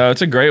 Yeah.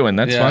 It's a great one.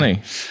 That's Yeah. funny.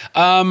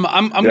 I'm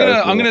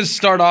Yeah, gonna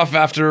start off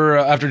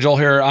after Joel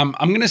here. I'm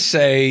gonna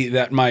say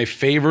that my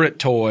favorite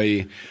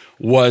toy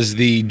was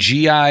the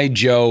G.I.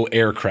 Joe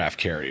aircraft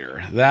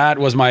carrier. That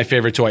was my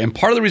favorite toy. And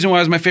part of the reason why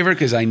it was my favorite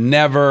because I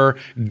never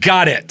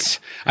got it.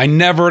 I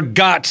never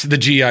got the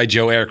G.I.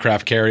 Joe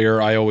aircraft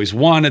carrier. I always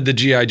wanted the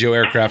G.I. Joe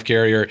aircraft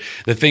carrier.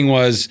 The thing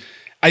was,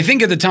 I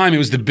think at the time it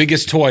was the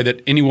biggest toy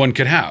that anyone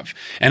could have.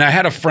 And I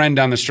had a friend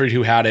down the street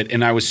who had it,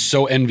 and I was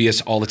so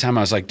envious all the time.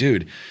 I was like,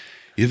 dude,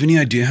 you have any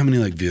idea how many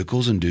like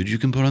vehicles and dudes you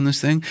can put on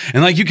this thing?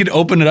 And like you could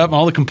open it up and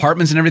all the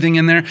compartments and everything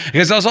in there.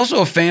 Because I was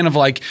also a fan of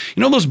like,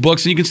 those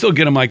books, and you can still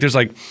get them like there's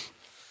like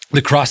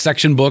the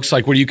cross-section books,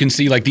 like where you can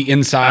see like the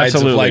insides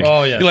Absolutely. of like,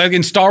 Oh, yeah. like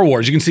in Star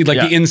Wars, you can see like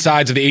Yeah. the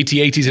insides of the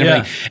AT-ATs and Yeah.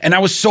 everything. And I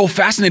was so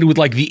fascinated with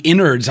like the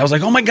innards. I was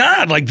like, oh my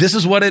God, like this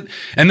is what it,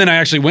 and then I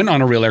actually went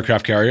on a real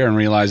aircraft carrier and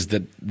realized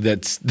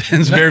that's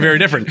very, very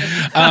different.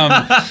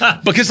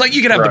 Because like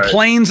you could have the Right.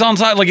 planes on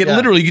top, like it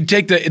literally, you could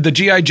take the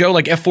G.I. Joe,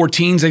 like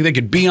F-14s, they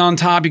could be on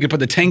top, you could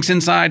put the tanks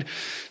inside.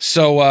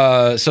 So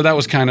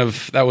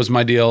that was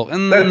my deal.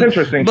 And That's then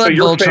interesting. So Blood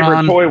your favorite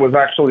Voltron. toy was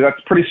actually,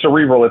 that's pretty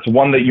cerebral. It's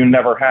one that you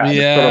never had.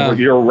 Yeah. It's sort of like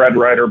your Red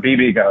Ryder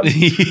BB gun.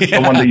 The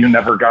one that you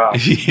never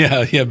got.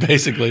 Yeah,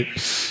 basically.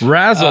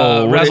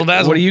 Razzle. Razzle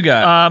Dazzle. What do you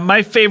got?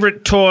 My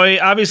favorite toy,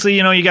 obviously,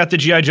 you got the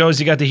G.I. Joes,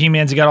 you got the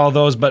He-Mans, you got all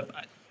those, but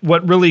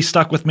what really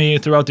stuck with me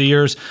throughout the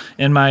years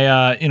in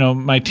my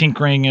my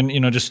tinkering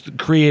and just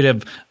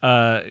creative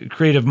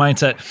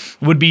mindset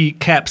would be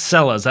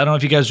Capsellas. I don't know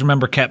if you guys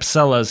remember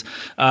Capsellas,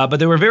 but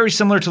they were very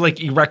similar to like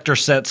erector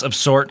sets of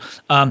sort.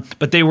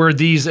 But they were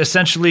these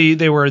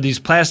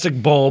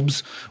plastic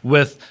bulbs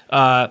with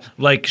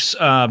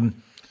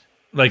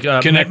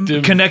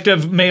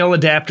connective male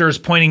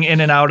adapters pointing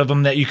in and out of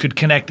them that you could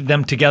connect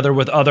them together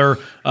with other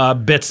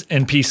bits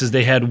and pieces.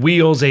 They had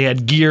wheels, they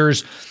had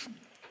gears.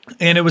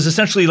 And it was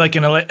essentially like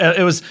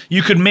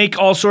you could make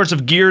all sorts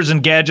of gears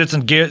and gadgets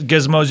and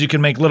gizmos. You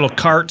could make little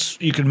carts.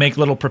 You could make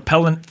little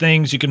propellant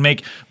things. You could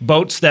make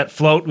boats that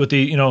float with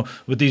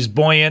with these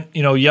buoyant,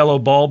 yellow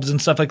bulbs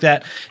and stuff like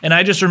that. And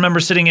I just remember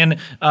sitting in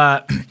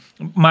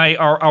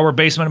our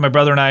basement. My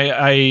brother and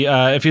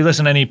I, if you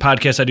listen to any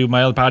podcast I do,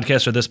 my other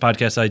podcast or this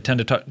podcast, I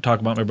tend to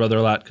talk about my brother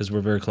a lot because we're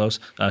very close.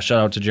 Shout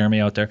out to Jeremy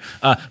out there.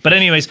 But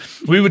anyways,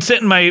 we would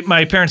sit in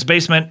my parents'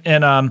 basement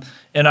in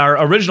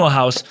our original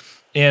house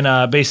in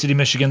Bay City,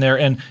 Michigan there.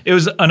 And it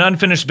was an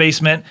unfinished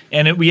basement,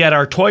 and we had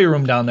our toy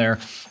room down there.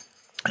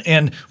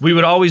 And we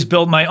would always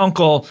build. My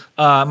uncle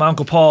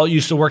Paul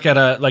used to work at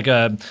a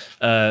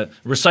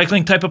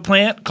recycling type of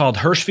plant called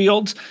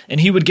Hirschfield's, and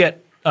he would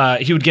get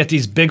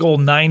these big old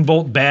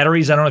 9-volt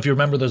batteries. I don't know if you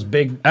remember those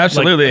big.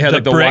 Absolutely, they had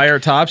like the wire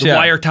tops. The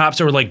wire tops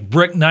that were like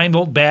brick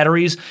 9-volt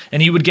batteries,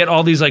 and he would get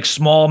all these like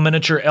small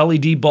miniature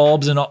LED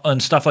bulbs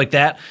and stuff like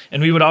that.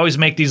 And we would always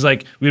make these we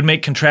would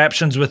make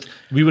contraptions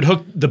we would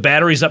hook the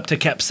batteries up to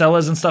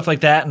Capsellas and stuff like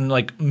that, and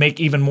like make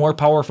even more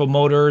powerful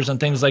motors and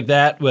things like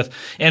that.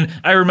 And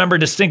I remember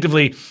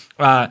distinctively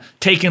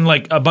taking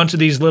like a bunch of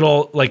these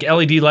little like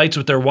LED lights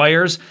with their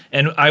wires,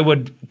 and I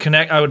would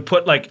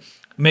put like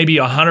maybe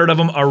 100 of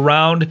them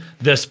around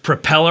this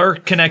propeller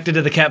connected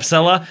to the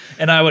Capsella,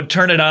 and I would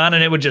turn it on,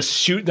 and it would just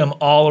shoot them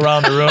all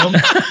around the room.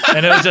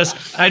 And it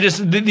was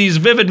these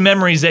vivid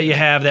memories that you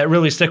have that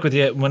really stick with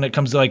you when it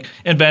comes to like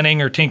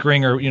inventing or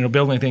tinkering or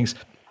building things.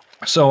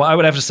 So I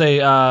would have to say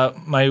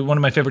one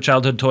of my favorite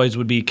childhood toys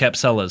would be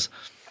Capsellas.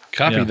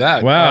 Copy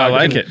that. Wow, I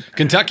like it.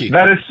 Kentucky.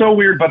 That is so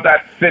weird, but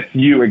that fits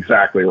you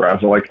exactly,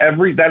 Razzle. Like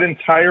that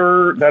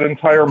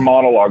entire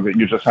monologue that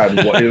you just had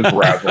is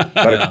Razzle.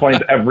 That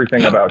explains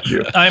everything about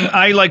you.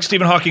 I like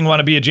Stephen Hawking want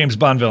to be a James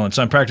Bond villain,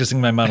 so I'm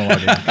practicing my monologue.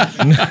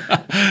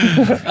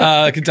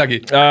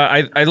 Kentucky.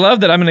 I love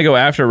that I'm going to go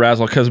after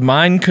Razzle because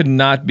mine could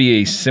not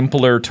be a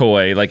simpler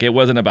toy. Like, it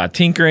wasn't about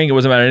tinkering. It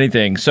wasn't about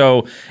anything.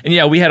 So, and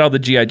yeah, we had all the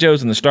G.I.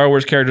 Joes and the Star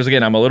Wars characters.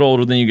 Again, I'm a little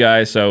older than you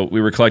guys, so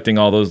we were collecting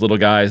all those little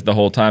guys the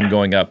whole time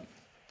growing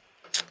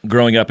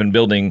up and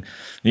building,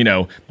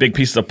 big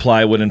pieces of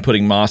plywood and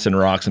putting moss and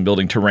rocks and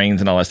building terrains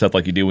and all that stuff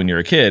like you do when you're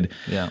a kid.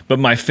 Yeah. But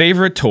my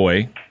favorite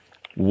toy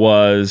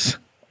was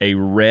a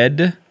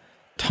red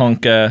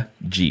Tonka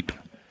Jeep.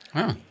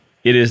 Huh.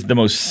 It is it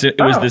was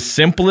the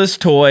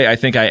simplest toy I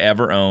think I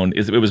ever owned.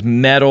 It was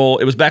metal.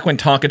 It was back when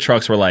Tonka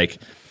trucks were like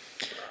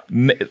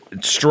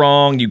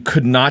strong. You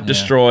could not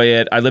destroy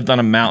it. I lived on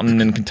a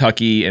mountain in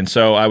Kentucky, and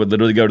so I would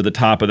literally go to the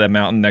top of that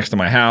mountain next to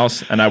my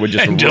house, and I would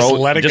just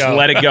let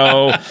it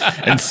go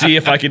and see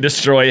if I could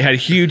destroy it. It had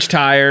huge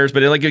tires,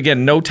 but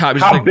no top.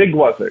 How big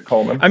was it,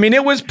 Coleman? I mean,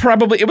 it was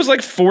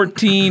like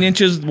 14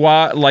 inches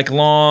wide,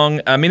 long.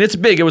 I mean, it's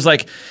big. It was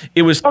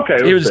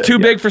too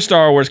big for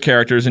Star Wars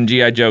characters and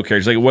G.I. Joe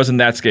characters. Like, it wasn't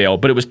that scale,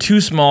 but it was too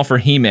small for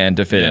He-Man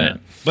to fit in it.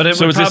 But it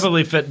would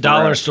probably fit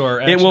dollar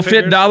store. It will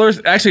fit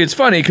dollars. Actually, it's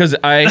funny because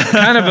I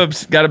kind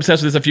of got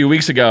obsessed with this a few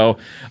weeks ago,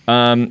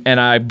 and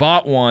I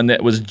bought one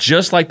that was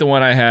just like the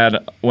one I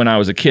had when I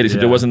was a kid,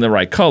 except it wasn't the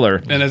right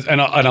color. And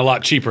a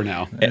lot cheaper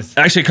now. It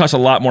actually costs a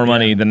lot more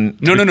money than...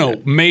 No.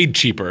 Made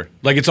cheaper.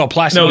 Like, it's all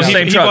plastic. No, the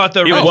same truck. Bought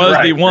the it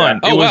was the one.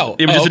 Yeah.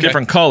 It was just a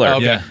different color. Oh,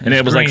 okay. And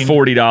it was like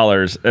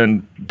 $40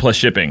 and plus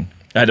shipping.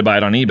 I had to buy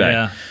it on eBay.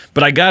 Yeah.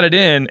 But I got it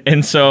in,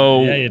 and so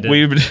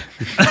we're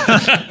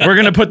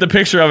going to put the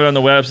picture of it on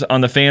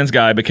on the fans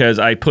guide, because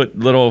I put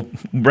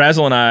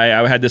Razzle and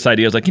I had this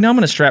idea. I was like, I'm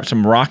going to strap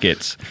some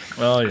rockets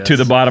to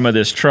the bottom of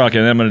this truck,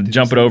 and then I'm going to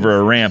jump it over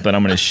a ramp, and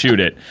I'm going to shoot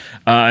it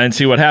and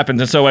see what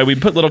happens. And so we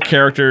put little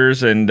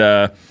characters, and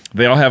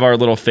they all have our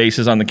little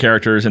faces on the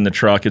characters in the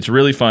truck. It's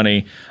really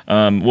funny.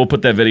 We'll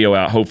put that video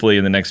out hopefully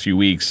in the next few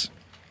weeks.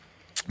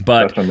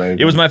 But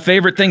it was my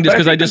favorite thing just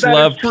because I just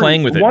loved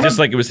playing with it. Just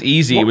like it was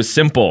easy. It was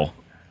simple.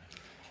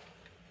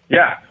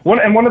 Yeah.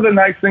 One of the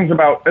nice things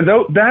about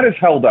that is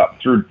held up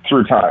through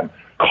time.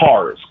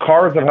 Cars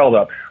have held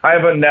up. I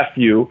have a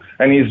nephew,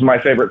 and he's my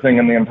favorite thing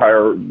in the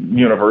entire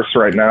universe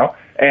right now.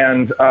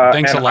 And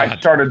Thanks a lot. I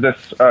started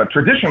this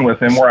tradition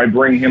with him where I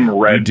bring him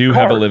red. You do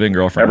cars have a living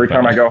girlfriend every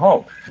time I go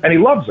home, and he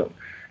loves them.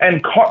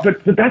 And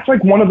but that's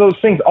like one of those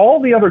things. All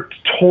the other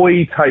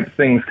toy type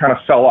things kind of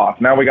fell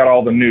off. Now we got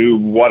all the new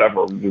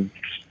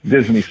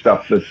Disney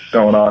stuff that's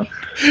going on.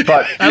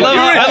 But I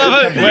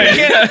love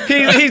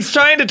it. He's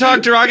trying to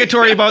talk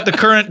derogatory about the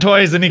current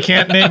toys, and he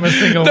can't name a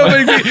single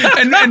one.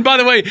 And by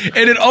the way,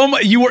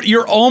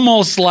 you're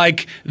almost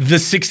like the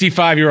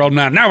 65-year-old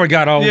man. Now we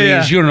got all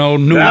these, new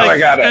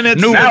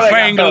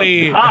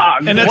fangly.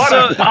 And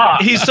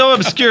it's he's so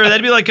obscure.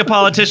 That'd be like a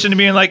politician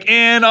being like,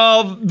 and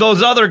all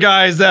those other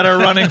guys that are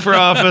running for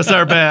office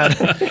are bad.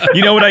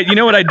 You know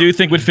what I do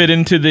think would fit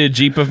into the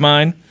Jeep of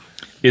mine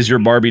is your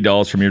Barbie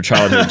dolls from your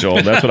childhood,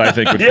 Joel. That's what I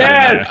think would fit in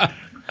there.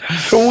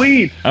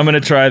 Sweet. I'm going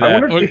to try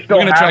that. We're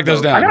going to track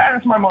those down. I got to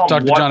ask my mom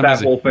what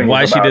that whole thing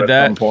why was she about did at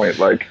that. some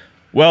point.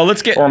 Well,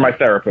 or my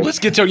therapist. Let's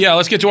get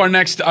to our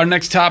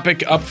next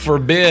topic up for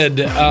bid.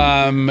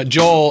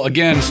 Joel,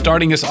 again,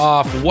 starting us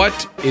off,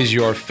 what is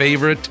your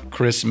favorite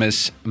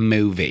Christmas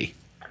movie?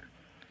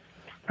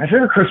 My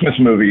favorite Christmas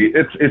movie.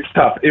 It's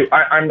tough.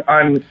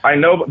 I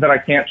know that I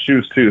can't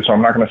choose two, so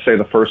I'm not going to say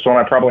the first one.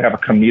 I probably have a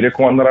comedic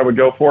one that I would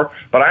go for,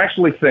 but I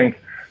actually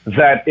think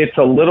that it's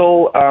a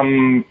little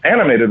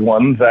animated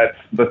one that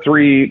the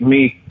three,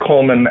 me,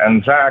 Coleman,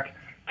 and Zach,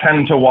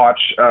 tend to watch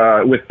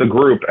with the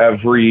group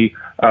every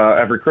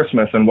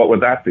Christmas. And what would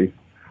that be?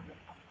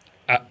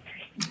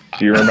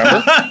 Do you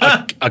remember?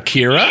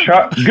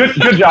 Akira? Good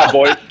job,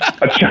 boys.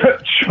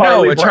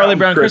 Charlie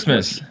Brown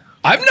Christmas.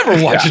 I've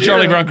never watched a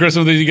Charlie Brown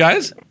Christmas with you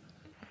guys.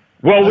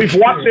 Well, we've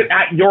watched it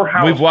at your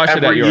house. We've watched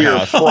it at your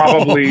house.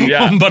 Probably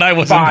but I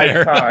wasn't 5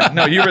 there. times.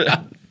 No, you were...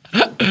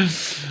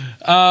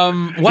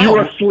 You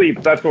were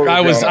asleep. That's what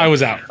I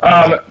was out.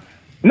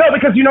 No,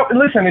 because,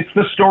 listen, it's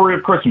the story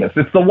of Christmas.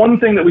 It's the one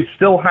thing that we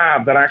still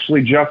have that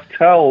actually just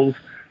tells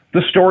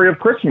the story of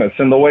Christmas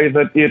in the way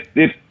that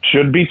it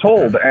should be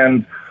told.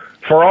 And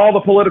for all the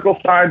political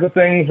sides of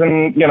things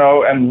and,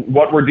 and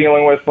what we're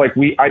dealing with,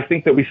 I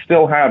think that we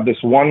still have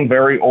this one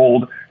very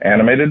old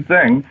animated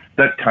thing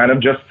that kind of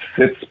just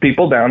sits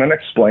people down and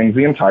explains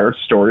the entire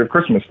story of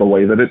Christmas the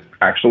way that it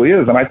actually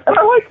is. And I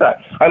like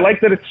that. I like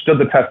that it stood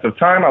the test of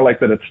time. I like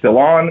that it's still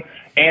on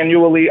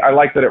annually. I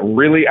like that it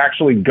really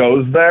actually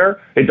goes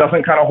there. It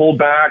doesn't kind of hold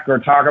back or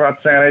talk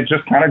about Santa. It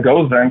just kind of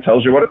goes there and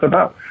tells you what it's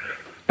about.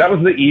 That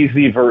was the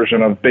easy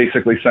version of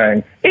basically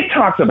saying it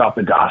talks about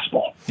the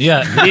gospel.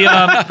 Yeah,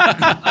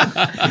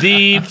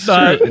 the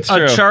It's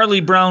true. Charlie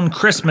Brown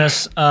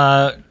Christmas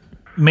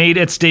made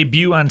its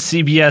debut on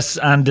CBS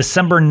on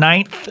December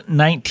 9th,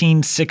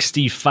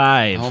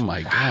 1965. Oh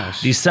my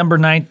gosh. December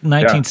 9th,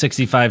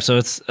 1965. So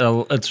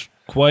it's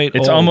quite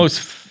It's old.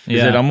 almost. Is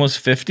Yeah. it almost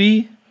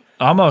 50?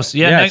 Almost.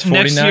 Yeah, Yeah, it's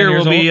next 49 year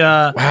years will be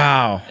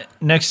Wow.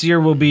 next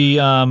year will be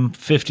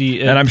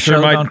 50. And I'm sure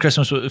Charlie my- Brown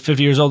Christmas was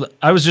 50 years old.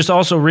 I was just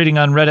also reading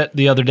on Reddit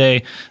the other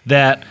day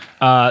that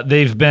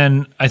they've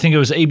been, I think it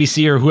was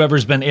ABC or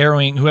whoever's been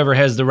airing, whoever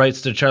has the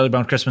rights to Charlie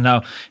Brown Christmas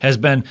now, has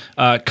been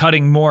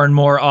cutting more and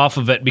more off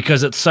of it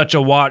because it's such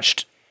a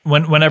watched.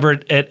 Whenever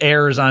it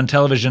airs on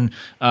television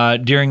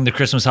during the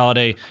Christmas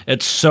holiday,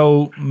 it's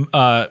so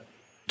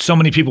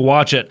many people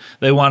watch it,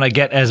 they want to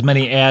get as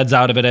many ads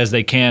out of it as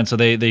they can, so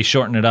they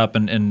shorten it up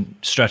and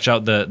stretch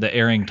out the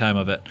airing time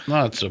of it.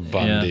 No, that's a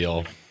bum Yeah.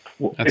 deal.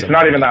 It's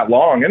not even that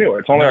long anyway.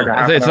 It's only like a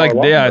half It's an hour like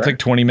long, it's right? like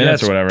 20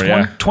 minutes or whatever.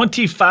 Yeah.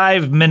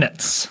 25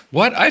 minutes.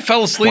 What? I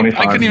fell asleep. I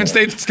 25 couldn't even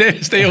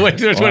stay awake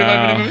through a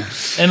 25-minute movie.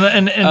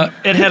 And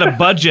it had a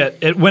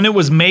budget. When it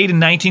was made in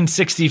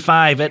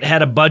 1965, it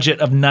had a budget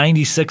of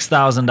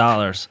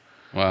 $96,000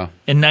 Wow.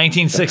 in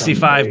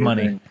 1965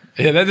 money.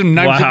 Yeah, that's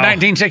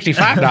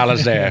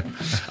 $1965 there.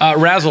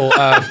 Razzle,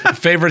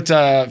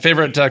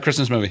 favorite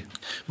Christmas movie?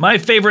 My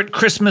favorite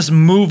Christmas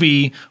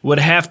movie would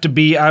have to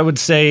be, I would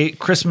say,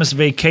 Christmas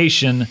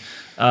Vacation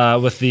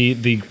with the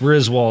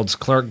Griswolds,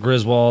 Clark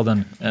Griswold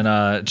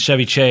and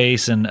Chevy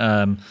Chase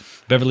and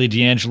Beverly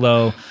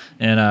D'Angelo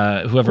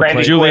and whoever Randy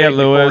played Juliette Quaid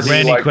Lewis. before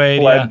he, Randy Quaid,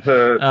 fled yeah.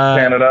 to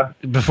Canada.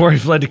 before he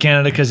fled to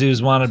Canada because he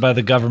was wanted by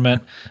the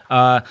government.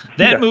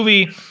 That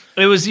movie,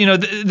 it was,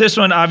 this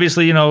one,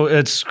 obviously,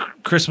 it's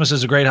Christmas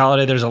is a great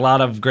holiday. There's a lot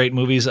of great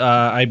movies.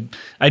 I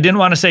didn't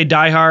want to say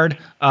Die Hard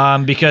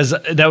because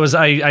that was,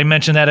 I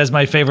mentioned that as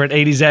my favorite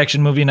 80s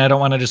action movie, and I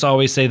don't want to just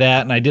always say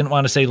that. And I didn't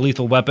want to say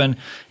Lethal Weapon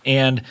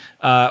and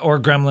or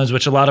Gremlins,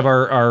 which a lot of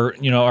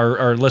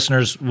our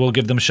listeners will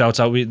give them shouts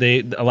out.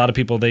 A lot of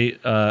people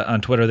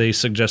on Twitter, they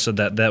suggested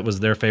that was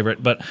their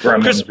favorite. But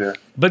Gremlins, yeah.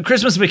 But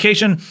Christmas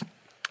Vacation,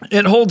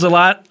 it holds a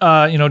lot,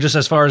 just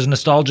as far as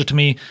nostalgia to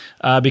me,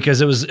 because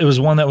it was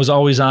one that was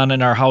always on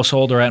in our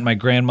household or at my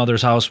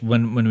grandmother's house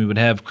when we would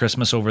have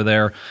Christmas over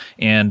there.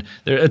 And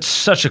it's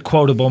such a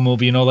quotable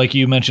movie, like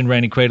you mentioned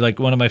Randy Quaid. Like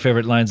one of my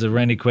favorite lines of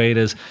Randy Quaid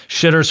is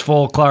 "Shitter's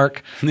full,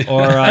 Clark," or "You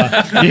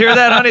hear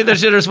that, honey? The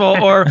shitter's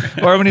full." Or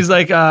when he's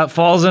like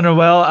falls in a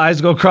well,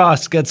 eyes go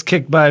cross, gets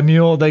kicked by a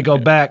mule, they go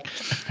back.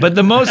 But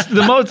the most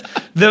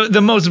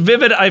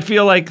vivid, I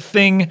feel like,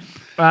 thing.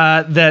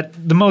 That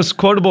the most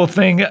quotable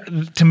thing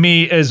to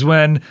me is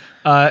when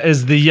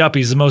is the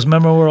Yuppies. The most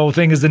memorable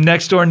thing is the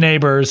next door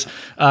neighbors,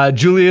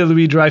 Julia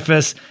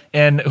Louis-Dreyfus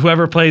and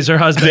whoever plays her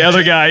husband. The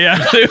other guy, yeah.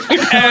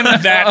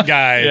 And that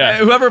guy. Yeah.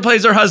 Whoever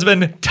plays her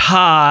husband,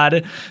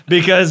 Todd,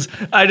 because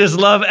I just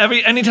love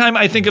anytime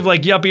I think of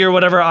like Yuppie or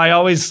whatever,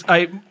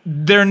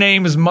 their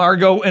names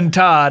Margot and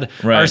Todd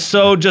Right. are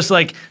so just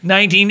like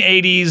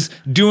 1980s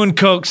doing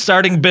coke,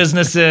 starting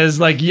businesses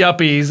like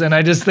Yuppies, and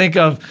I just think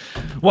of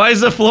why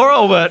is the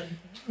floral wet?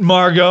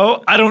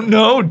 Margot, I don't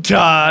know,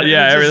 Todd.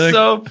 Yeah,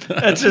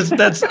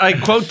 that's I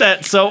quote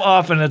that so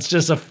often. It's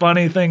just a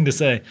funny thing to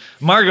say.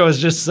 Margot is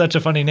just such a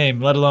funny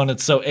name, let alone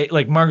it's so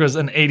like Margot's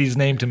an 80s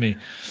name to me.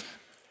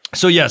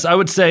 So yes, I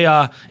would say,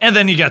 and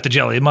then you got the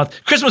Jelly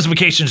Month. Christmas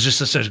Vacation is just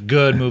such a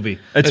good movie.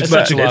 It's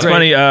such a great-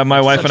 funny.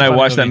 My wife such and a I funny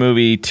watched that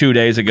movie 2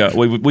 days ago.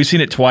 We've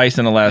seen it twice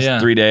in the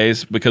last 3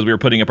 days because we were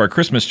putting up our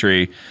Christmas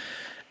tree.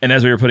 And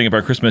as we were putting up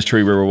our Christmas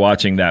tree, we were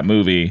watching that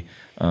movie.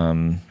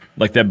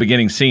 Like that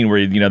beginning scene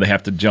where they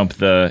have to jump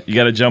the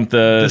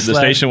sled.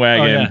 station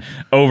wagon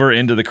over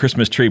into the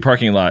Christmas tree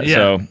parking lot. Yeah.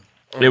 So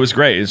it was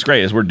great. It's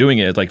great as we're doing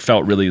it. It like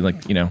felt really like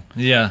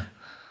Yeah.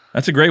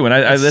 That's a great one.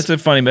 That's a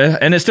funny,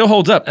 and it still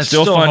holds up. It's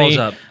still funny. holds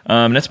up.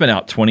 And that's been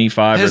out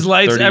 25 His or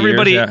lights. 30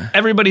 Everybody, years. Yeah.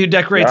 everybody who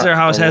decorates their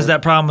house has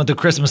that problem with the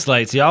Christmas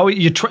lights.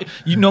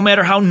 No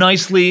matter how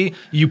nicely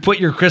you put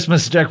your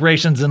Christmas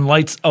decorations and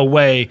lights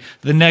away,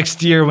 the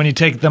next year when you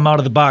take them out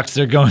of the box,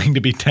 they're going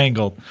to be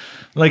tangled,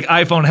 like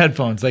iPhone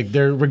headphones. Like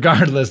they're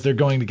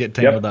going to get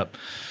tangled up.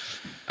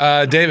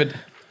 David.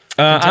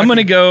 I'm going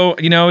to go,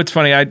 it's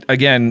funny.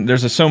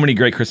 There's so many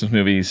great Christmas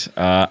movies.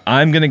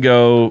 I'm going to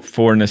go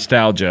for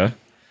nostalgia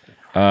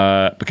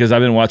because I've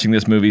been watching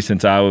this movie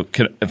since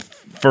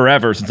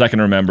forever, since I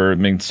can remember.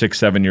 6,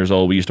 7 years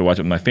old. We used to watch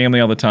it with my family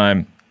all the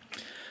time.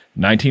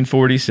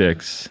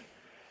 1946,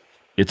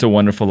 It's a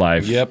Wonderful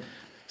Life. Yep.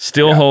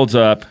 Still holds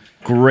up.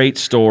 Great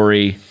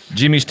story.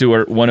 Jimmy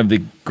Stewart, one of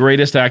the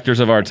greatest actors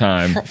of our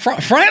time.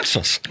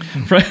 Francis.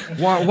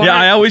 Yeah,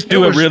 I always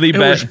do it really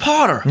bad. It was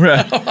Potter.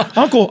 Right.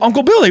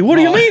 Uncle Billy, what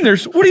do you mean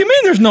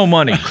there's no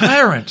money?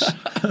 Clarence.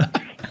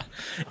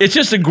 It's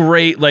just a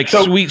great,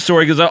 sweet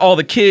story because all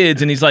the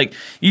kids, and he's like,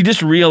 you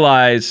just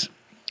realize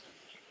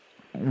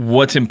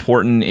what's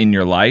important in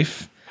your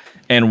life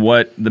and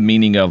what the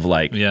meaning of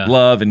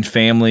love and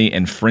family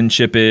and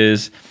friendship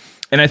is.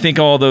 And I think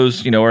all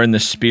those, are in the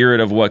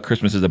spirit of what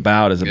Christmas is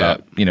about,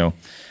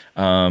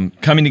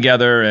 coming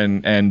together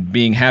and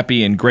being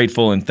happy and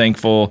grateful and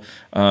thankful.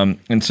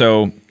 And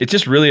so it's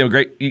just really a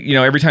great,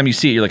 every time you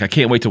see it, you're like, I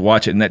can't wait to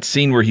watch it. And that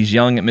scene where he's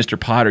yelling at Mr.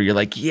 Potter, you're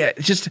like, yeah,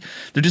 there's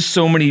just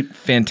so many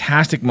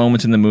fantastic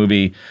moments in the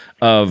movie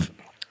of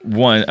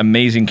one,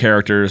 amazing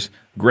characters,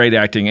 great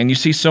acting, and you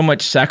see so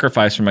much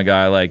sacrifice from a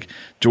guy like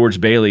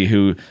George Bailey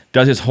who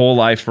does his whole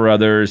life for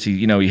others.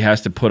 He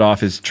has to put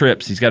off his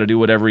trips. He's got to do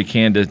whatever he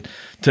can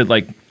to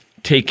like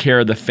take care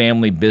of the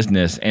family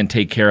business and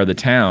take care of the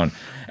town.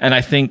 And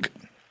I think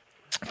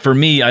for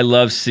me, I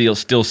love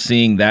still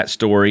seeing that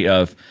story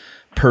of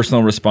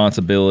personal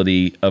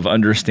responsibility, of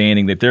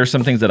understanding that there are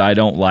some things that I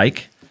don't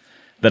like,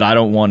 that I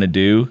don't want to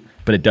do,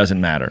 but it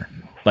doesn't matter.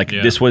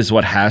 This was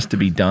what has to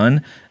be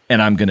done,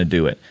 and I'm going to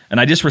do it. And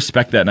I just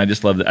respect that, and I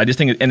just love that. I just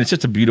think, and it's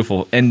just a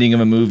beautiful ending of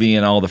a movie,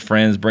 and all the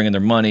friends bringing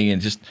their money,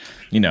 and just,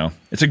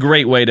 it's a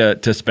great way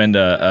to spend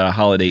a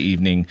holiday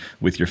evening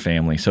with your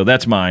family. So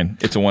that's mine.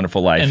 It's a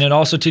Wonderful Life. And it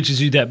also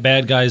teaches you that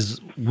bad guys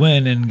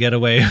win and get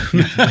away.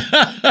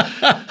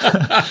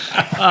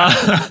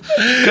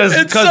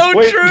 It's so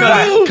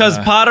true. Because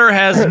Potter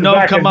has no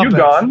Zach, have you comeuppance.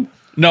 gone?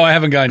 No, I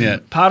haven't gone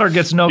yet. Potter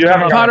gets no You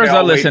haven't comeuppance. gone. Potter's Okay,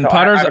 I'll listen, wait till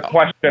Potter's- I have a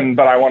question,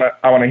 but I want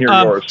to hear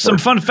yours. Some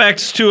first. fun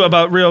facts too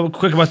real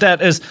quick about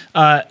that is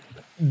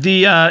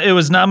it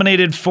was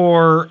nominated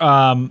for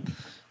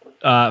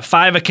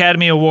 5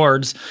 Academy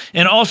Awards,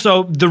 and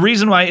also the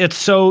reason why it's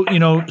so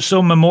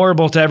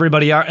memorable to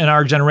everybody in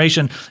our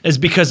generation is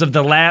because of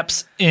the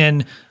lapse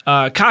in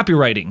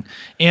copywriting.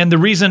 And the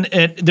reason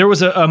there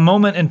was a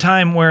moment in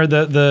time where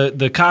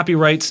the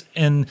copyrights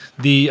and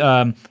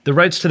the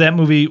rights to that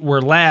movie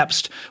were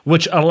lapsed,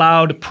 which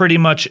allowed pretty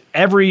much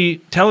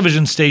every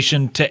television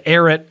station to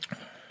air it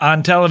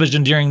on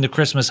television during the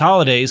Christmas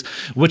holidays,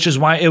 which is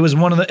why it was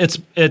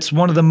it's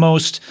one of the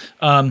most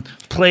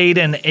played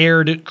and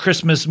aired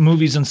Christmas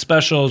movies and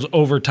specials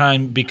over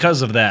time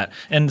because of that.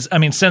 And I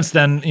mean, since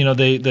then,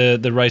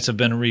 the rights have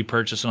been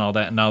repurchased and all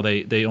that, and now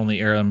they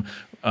only air them.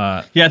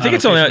 I think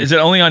it's only. Is it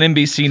only on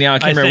NBC now? I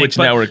can't remember which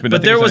network.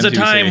 But there was a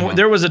time.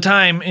 There was a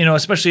time,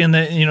 especially in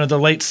the the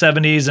late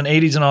 70s and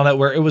 80s and all that,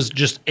 where it was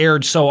just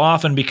aired so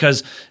often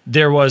because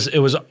it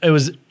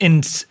was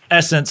in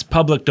essence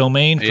public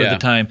domain for the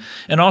time.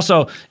 And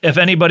also, if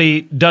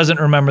anybody doesn't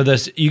remember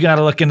this, you got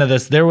to look into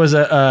this. There was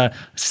a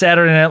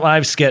Saturday Night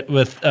Live skit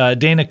with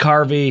Dana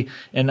Carvey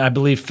and I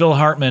believe Phil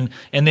Hartman,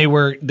 and they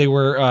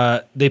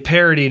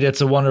parodied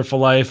 "It's a Wonderful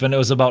Life," and it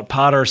was about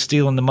Potter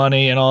stealing the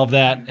money and all of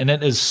that, and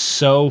it is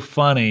so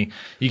funny.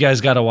 You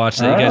guys got to watch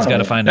that. You guys got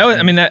to find it.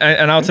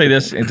 And I'll say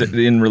this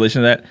in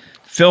relation to that.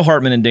 Phil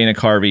Hartman and Dana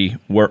Carvey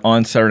were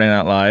on Saturday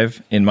Night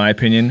Live, in my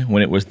opinion,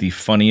 when it was the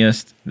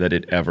funniest that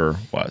it ever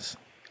was.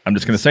 I'm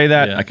just going to say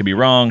that. Yeah. I could be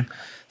wrong.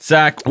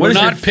 Zach, We're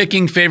not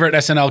picking favorite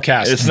SNL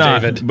cast. It's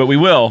not, David. but we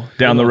will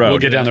down the road. We'll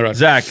get down the road.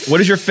 Zach,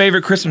 what is your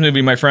favorite Christmas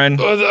movie, my friend?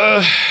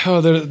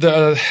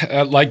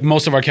 Like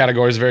most of our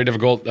categories, very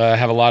difficult.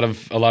 Have a lot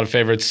of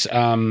favorites,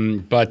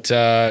 but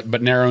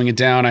narrowing it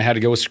down, I had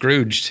to go with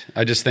Scrooged.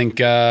 I just think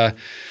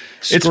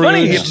It's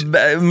funny.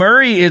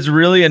 Murray is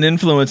really an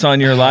influence on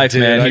your life,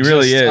 dude, man. He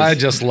really is. I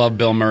just love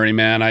Bill Murray,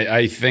 man.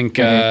 I think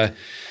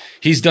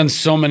he's done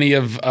so many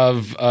of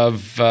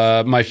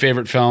my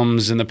favorite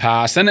films in the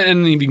past, and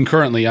even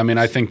currently. I mean,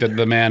 I think that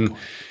the man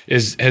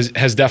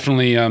has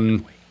definitely.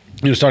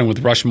 Starting with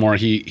Rushmore,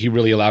 he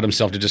really allowed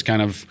himself to just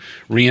kind of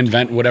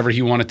reinvent whatever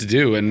he wanted to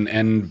do,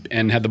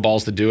 and had the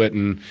balls to do it,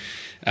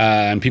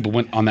 and people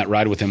went on that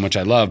ride with him, which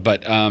I love.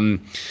 But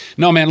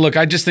no, man, look,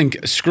 I just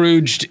think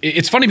Scrooged.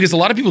 It's funny because a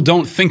lot of people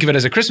don't think of it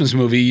as a Christmas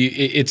movie.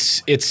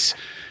 It's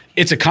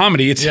a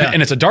comedy.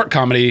 And it's a dark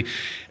comedy,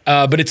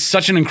 but it's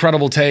such an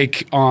incredible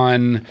take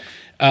on.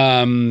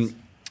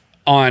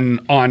 A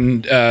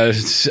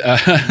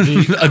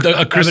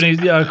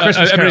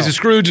Christmas Carol.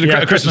 Scrooge and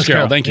a Christmas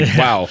Carol. Thank you.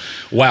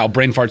 Wow,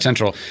 brain fart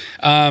central.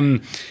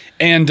 And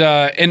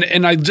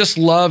I just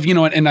love,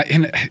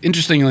 and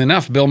interestingly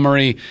enough, Bill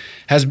Murray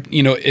has,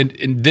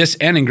 in this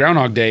and in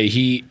Groundhog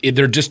Day,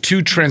 they're just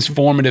two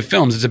transformative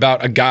films. It's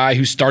about a guy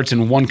who starts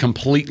in one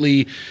complete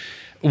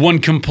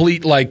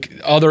like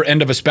other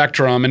end of a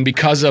spectrum, and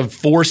because of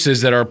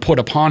forces that are put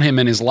upon him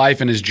in his life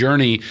and his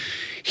journey,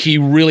 he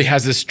really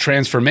has this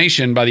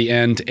transformation by the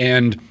end.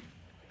 And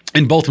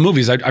in both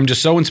movies, I'm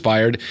just so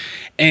inspired,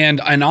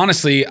 and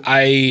honestly,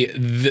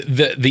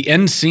 the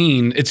end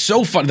scene, it's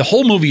so fun. The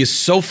whole movie is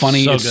so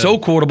funny. It's so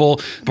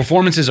quotable.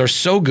 Performances are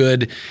so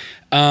good.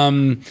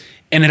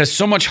 And it has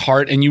so much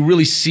heart, and you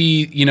really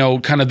see,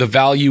 kind of the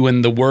value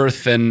and the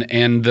worth and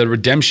the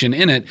redemption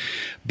in it.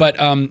 But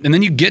and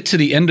then you get to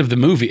the end of the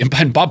movie, and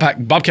Bobcat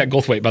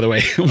Goldthwait, by the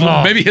way,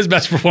 maybe his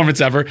best performance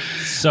ever.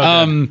 So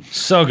good.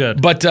 So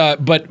good.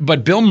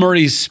 But Bill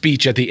Murray's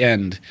speech at the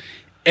end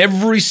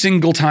every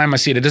single time I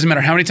see it. It doesn't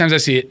matter how many times I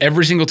see it.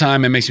 Every single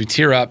time it makes me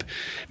tear up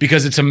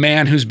because it's a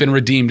man who's been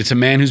redeemed. It's a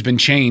man who's been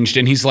changed,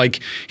 and he's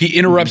like he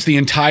interrupts the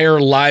entire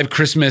live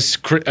Christmas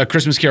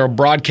Carol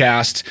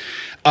broadcast.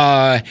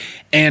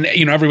 And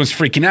everyone's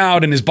freaking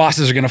out, and his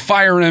bosses are going to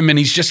fire him, and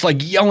he's just like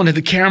yelling at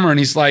the camera, and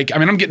he's like, I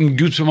mean, I'm getting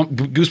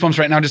goosebumps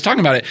right now just talking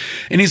about it.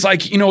 And he's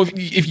like,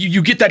 if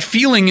you get that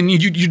feeling and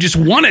you just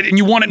want it, and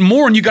you want it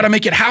more, and you got to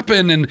make it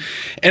happen,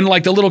 and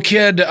like the little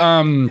kid.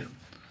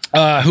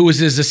 Who was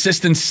his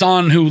assistant's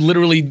son, who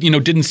literally,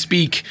 didn't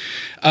speak,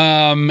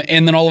 and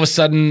then all of a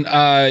sudden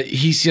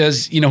he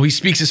says, he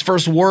speaks his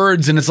first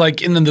words, and it's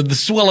like in the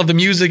swell of the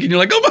music, and you're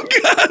like, oh my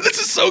god, this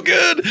is so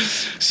good.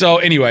 So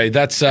anyway,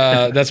 that's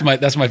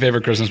my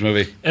favorite Christmas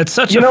movie. It's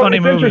such a funny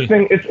movie.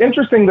 It's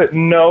interesting that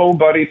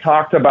nobody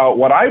talked about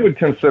what I would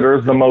consider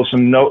as the most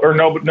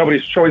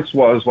nobody's choice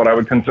was what I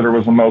would consider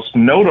was the most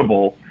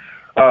notable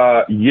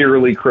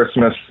yearly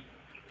Christmas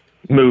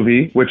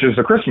movie, which is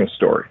A Christmas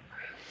Story.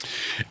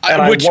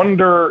 And I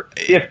wonder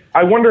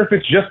if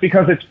it's just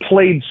because it's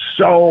played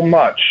so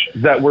much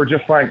that we're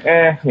just like,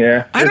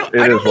 yeah. I don't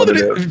know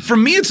that for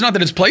me, it's not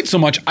that it's played so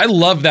much. I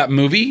love that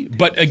movie,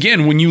 but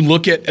again, when you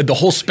look at the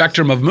whole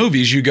spectrum of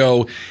movies, you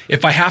go,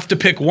 if I have to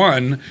pick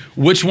one,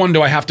 which one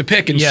do I have to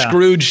pick? And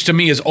Scrooge to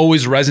me has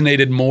always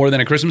resonated more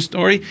than A Christmas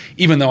Story,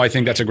 even though I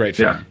think that's a great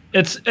film. Yeah.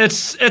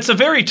 It's a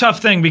very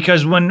tough thing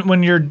because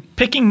when you're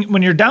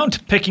down to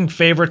picking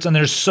favorites, and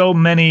there's so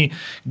many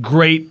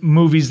great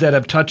movies that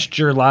have touched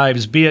your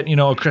lives, be it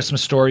A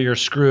Christmas Story or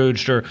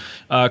Scrooged or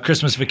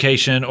Christmas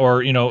Vacation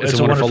or It's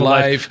a Wonderful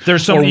Life.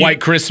 There's so many, White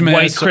Christmas.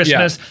 White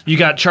Christmas. Yeah. You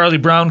got Charlie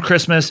Brown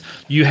Christmas.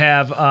 You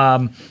have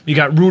you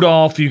got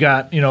Rudolph. You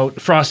got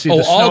Frosty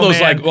the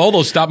Snowman. All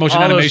those stop motion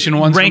animation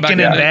ones. Rankin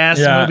and Bass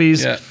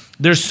movies. Yeah.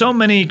 There's so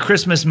many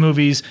Christmas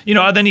movies,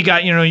 then you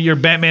got your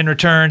Batman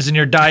Returns and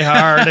your Die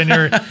Hard and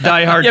your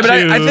Die Hard 2. Yeah, but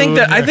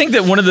I think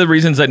that one of the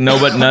reasons that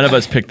none of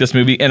us picked this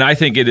movie, and I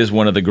think it is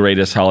one of the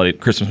greatest holiday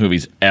Christmas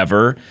movies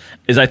ever,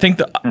 is I think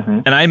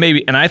and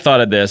I thought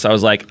of this. I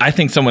was like, I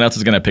think someone else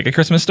is going to pick A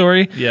Christmas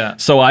Story. Yeah.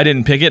 So I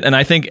didn't pick it, and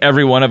I think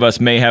every one of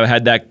us may have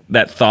had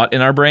that thought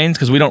in our brains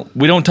because we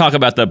don't talk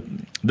about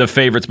the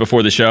favorites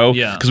before the show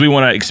because we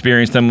want to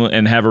experience them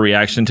and have a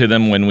reaction to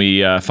them when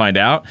we find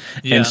out.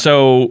 Yeah. And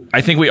so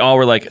I think we all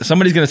were like,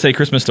 somebody's going to say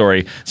Christmas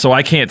Story, so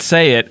I can't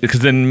say it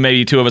because then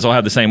maybe two of us will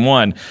have the same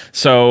one.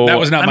 So that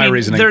was not my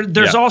reasoning.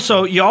 There's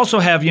also you also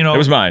have it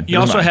was mine. You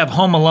also have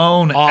Home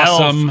Alone,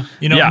 awesome, Elf,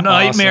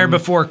 Nightmare awesome.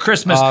 Before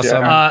Christmas,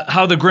 awesome.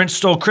 How the Grinch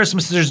Stole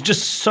Christmas. There's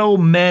just so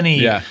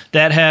many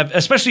that have,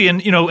 especially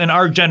in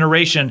our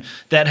generation,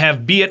 that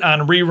have be it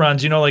on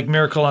reruns, like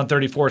Miracle on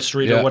 34th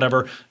Street or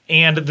whatever.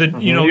 And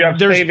you have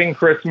there's Saving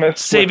Christmas,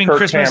 Saving with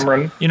Kirk Christmas,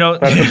 Cameron.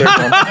 That's a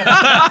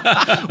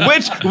big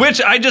one.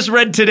 which I just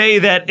read today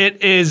that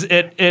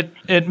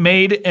it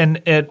made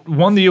and it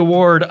won the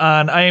award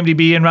on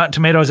IMDb and Rotten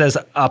Tomatoes as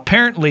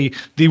apparently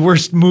the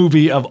worst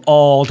movie of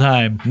all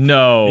time.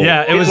 No,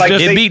 yeah, it was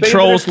it beat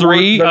Trolls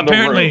 3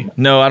 apparently.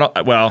 No, I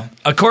don't. Well,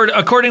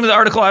 according to the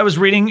article I was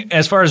reading,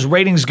 as far as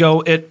ratings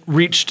go, it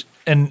reached.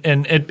 And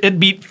it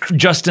beat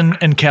Justin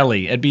and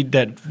Kelly. It beat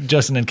that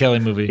Justin and Kelly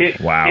movie.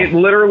 Wow! It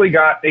literally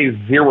got a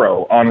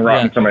 0 on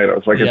Rotten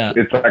Tomatoes.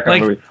 It's that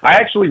kind of movie. I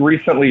actually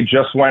recently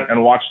just went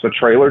and watched the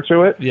trailer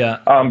to it. Yeah.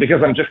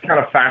 Because I'm just kind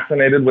of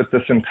fascinated with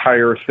this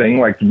entire thing,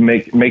 like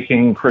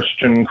making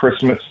Christian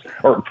Christmas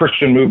or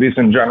Christian movies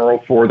in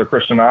general for the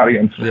Christian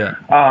audience. Yeah.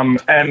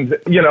 And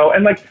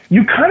like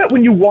you kind of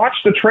when you watch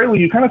the trailer,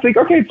 you kind of think,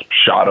 okay, it's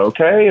shot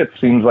okay. It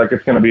seems like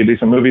it's going to be a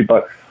decent movie,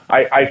 but.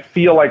 I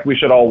feel like we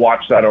should all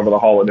watch that over the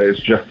holidays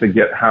just to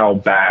get how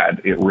bad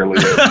it really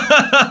is.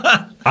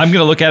 I'm going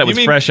to look at it with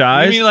fresh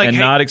eyes and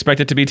not expect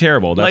it to be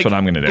terrible. That's what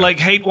I'm going to do. Like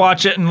hate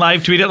watch it and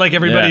live tweet it like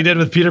everybody did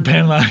with Peter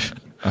Pan Live.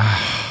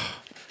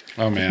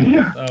 Oh man!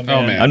 Yeah. Oh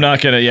man! I'm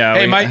not gonna. Yeah.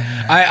 Hey,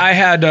 I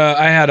had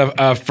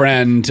a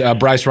friend,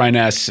 Bryce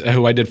Ryness,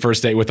 who I did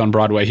First Date with on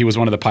Broadway. He was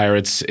one of the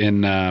pirates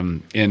in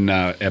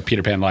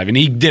Peter Pan Live, and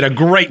he did a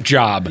great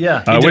job.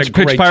 Yeah. Which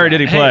pirate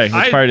did he play?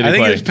 Which pirate did he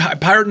play? I think it was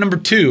Pirate number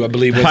 2, I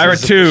believe. Was Pirate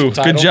 2.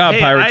 Good job,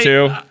 Pirate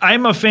 2.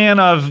 I'm a fan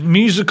of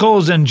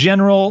musicals in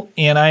general,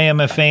 and I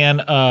am a fan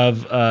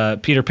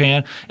of Peter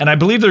Pan. And I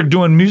believe they're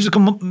doing Music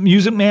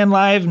Man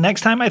Live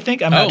next time. I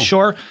think I'm not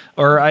sure.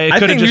 Or I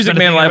think Music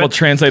Man Live will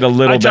translate a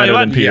little better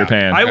than Peter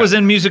Pan. I was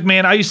in Music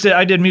Man.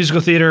 I did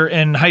musical theater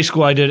in high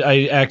school.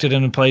 I acted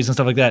in plays and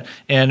stuff like that.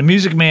 And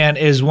Music Man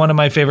is one of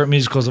my favorite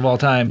musicals of all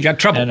time. You got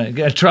Trouble. And,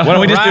 Trouble. Why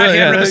don't we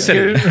just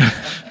do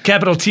it?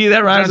 Capital T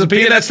that rhymes with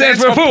P. That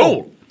stands for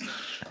pool.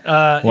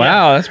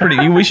 Wow, that's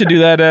pretty. We should do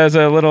that as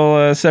a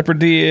little separate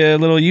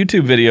little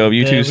YouTube video of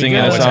you two singing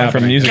a song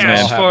from Music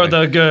Man. Cash for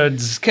the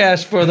goods,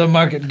 cash for the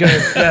market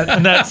goods.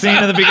 That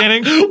scene in the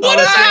beginning.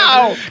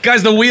 Wow,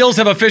 guys, the wheels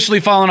have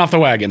officially fallen off the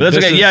wagon. That's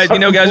okay. Yeah,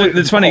 guys,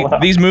 it's funny.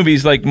 These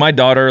movies, like my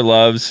daughter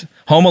loves.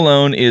 Home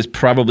Alone is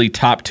probably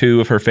top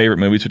 2 of her favorite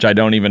movies, which I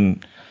don't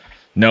even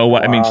No,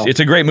 I mean, it's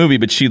a great movie,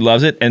 but she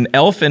loves it. And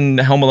Elf and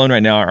Home Alone right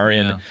now are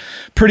in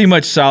pretty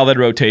much solid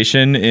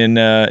rotation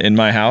in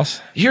my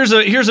house. Here's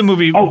a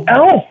movie. Oh,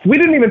 Elf! We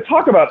didn't even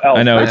talk about Elf.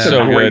 I know, That's it's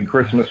so a great good.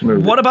 Christmas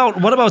movie. What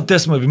about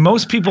this movie?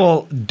 Most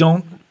people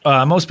don't.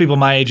 Most people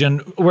my age,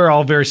 and we're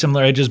all very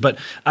similar ages, but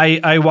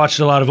I watched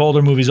a lot of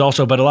older movies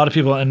also, but a lot of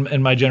people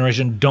in my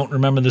generation don't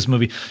remember this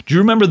movie. Do you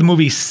remember the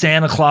movie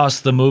Santa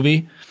Claus the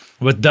movie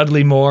with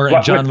Dudley Moore and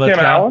What, John with Tim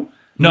Lithgow? Allen?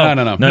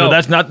 No,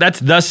 that's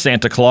the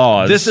Santa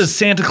Claus. This is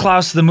Santa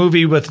Claus the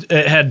movie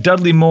it had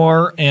Dudley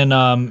Moore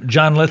and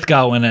John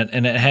Lithgow in it,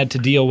 and it had to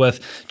deal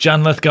with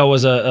John Lithgow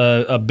was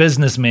a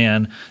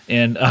businessman,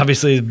 and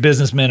obviously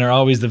businessmen are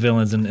always the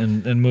villains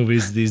in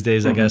movies these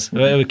days. I guess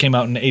it came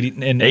out in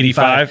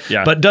 85.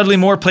 Yeah. But Dudley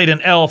Moore played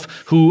an elf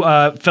who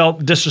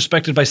felt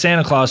disrespected by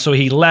Santa Claus, so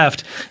he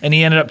left, and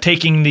he ended up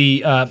taking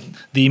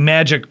the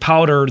magic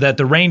powder that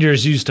the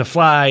Rangers used to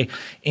fly,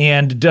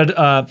 and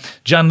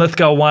John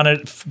Lithgow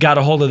got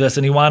a hold of this,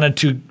 and he wanted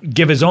to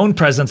give his own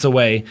presents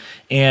away,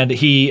 and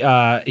he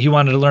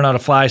wanted to learn how to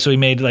fly, so he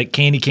made like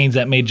candy canes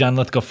that made John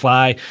Lithgow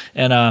fly,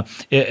 and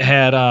it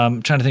had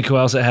I'm trying to think who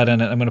else it had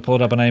in it. I'm going to pull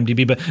it up on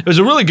IMDb, but it was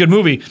a really good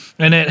movie,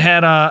 and it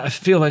had I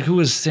feel like who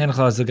was Santa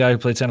Claus, the guy who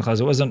played Santa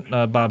Claus? It wasn't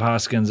Bob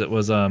Hoskins. It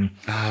was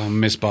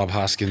Miss Bob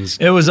Hoskins.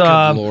 It was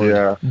Lord.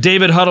 Yeah.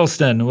 David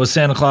Huddleston was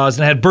Santa Claus,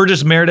 and it had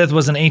Burgess Meredith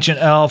was an ancient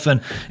elf, and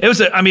it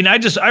was.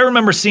 I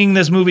remember seeing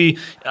this movie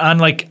on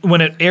like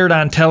when it aired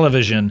on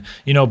television,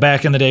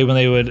 back in the day when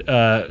they would,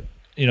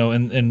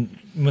 and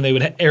when they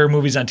would air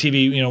movies on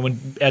TV, when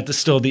at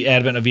the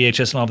advent of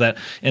VHS and all that.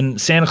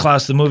 And Santa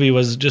Claus the movie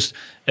was just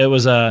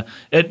it's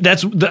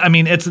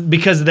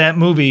because of that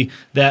movie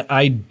that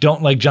I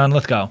don't like John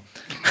Lithgow.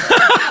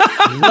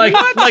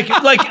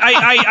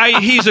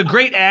 He's a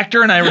great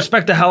actor and I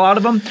respect the hell out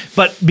of him,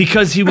 but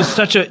because he was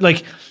such a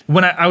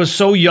when I was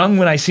so young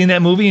when I seen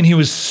that movie and he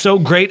was so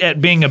great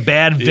at being a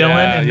bad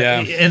villain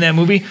in that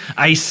movie,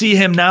 I see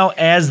him now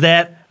as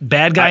that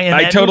bad guy in that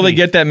movie. I totally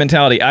get that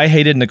mentality. I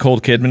hated Nicole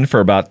Kidman for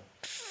about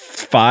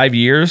 5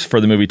 years for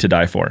the movie To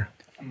Die For.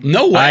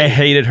 No way. I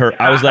hated her.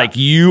 I was like,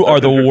 you are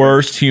the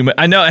worst human.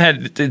 I know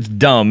it's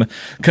dumb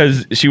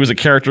because she was a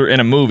character in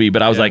a movie,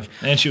 but I was like...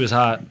 And she was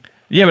hot.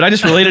 Yeah, but I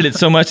just related it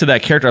so much to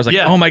that character. I was like,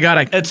 oh my God,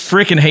 I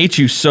freaking hate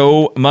you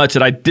so much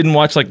that I didn't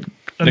watch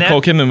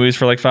Nicole Kidman movies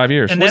for 5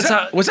 years. And was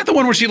that the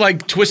one where she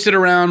twisted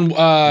around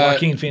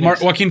Joaquin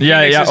Phoenix? Joaquin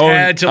Phoenix's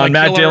head to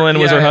Matt kill Dillon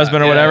her? was her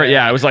husband or whatever.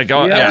 Yeah, it was like,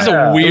 that was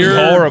a weird, it was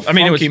horrible. I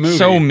mean, it was movie.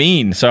 so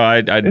mean. So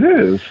It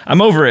is.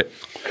 I'm over it.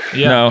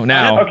 Yeah. No,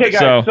 now. Okay,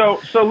 guys. So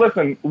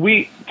listen.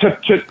 I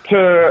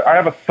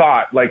have a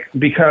thought.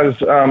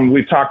 Because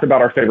we've talked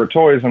about our favorite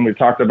toys and we're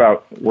talking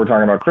about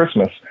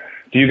Christmas.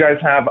 Do you guys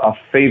have a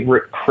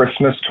favorite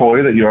Christmas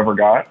toy that you ever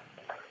got?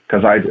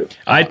 Because I do.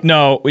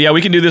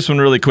 We can do this one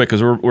really quick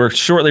because we're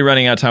shortly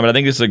running out of time. But I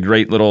think this is a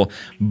great little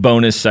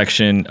bonus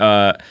section.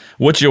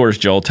 What's yours,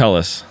 Joel? Tell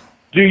us.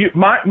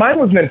 Mine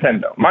was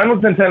Nintendo.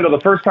 The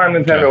first time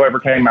Nintendo ever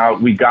came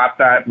out, we got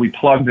that, we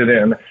plugged it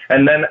in,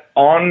 and then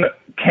on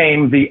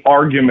came the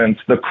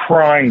arguments, the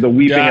crying, the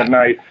weeping at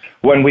night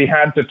when we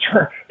had to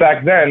turn.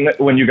 Back then,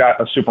 when you got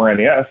a Super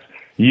NES,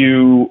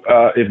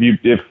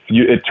 if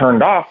it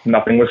turned off,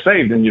 nothing was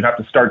saved, and you'd have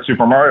to start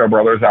Super Mario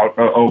Brothers out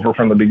over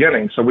from the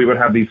beginning. So we would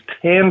have these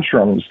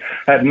tantrums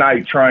at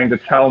night trying to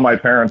tell my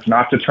parents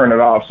not to turn it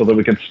off so that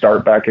we could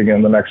start back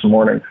again the next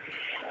morning.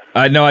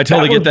 I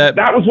totally get that.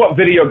 That was what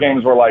video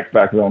games were like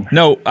back then.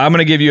 No, I'm going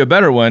to give you a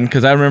better one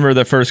because I remember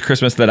the first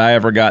Christmas that I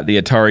ever got the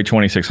Atari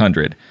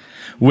 2600,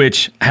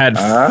 which had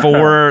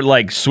 4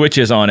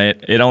 switches on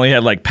it. It only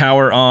had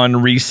power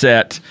on,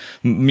 reset,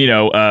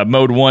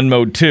 mode 1,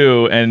 mode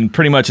 2, and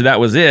pretty much that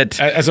was it.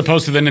 As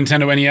opposed to the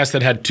Nintendo NES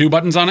that had 2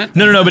 buttons on it?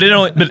 No,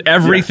 but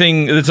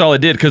everything, that's all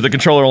it did because the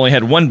controller only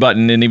had 1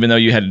 button, and even though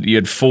you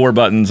had 4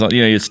 buttons,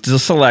 you still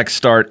select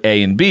start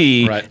A and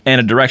B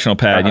and a directional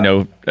pad.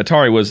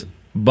 Atari was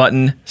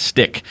button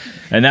stick,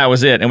 and that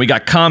was it. And we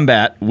got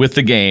combat with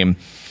the game,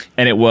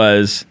 and it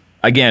was,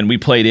 again, we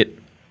played it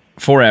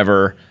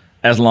forever,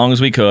 as long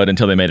as we could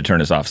until they made it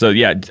turn us off. So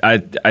yeah, I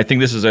think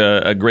this is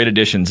a great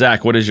addition.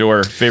 Zach, what is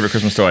your favorite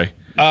Christmas toy?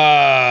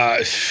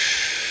 Guys,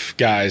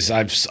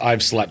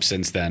 I've slept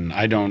since then.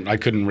 I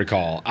couldn't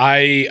recall.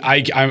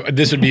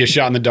 This would be a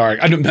shot in the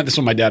dark. I don't. That's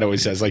what my dad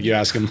always says. You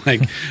ask him,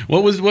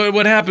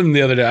 what happened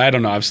the other day? I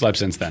don't know. I've slept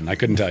since then. I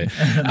couldn't tell you.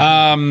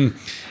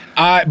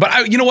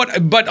 You know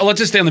what? But let's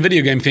just stay on the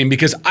video game theme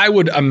because I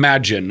would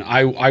imagine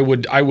I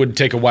would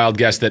take a wild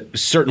guess that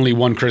certainly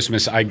one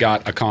Christmas I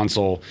got a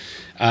console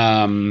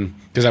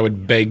because I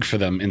would beg for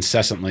them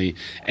incessantly,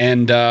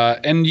 and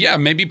yeah,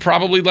 maybe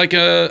probably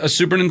a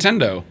Super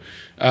Nintendo.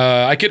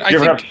 I think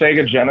ever have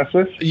Sega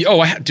Genesis?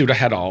 Oh, I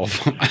had all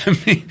of them.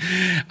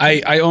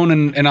 I own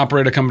and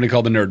operate a company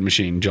called the Nerd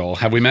Machine. Joel,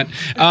 have we met?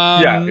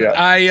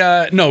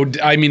 Yeah.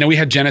 We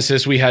had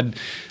Genesis. We had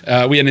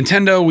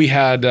Nintendo. We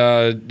had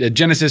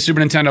Genesis,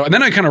 Super Nintendo, and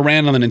then I kind of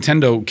ran on the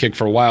Nintendo kick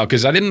for a while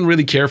because I didn't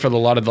really care for a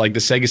lot of the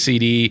Sega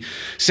CD.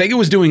 Sega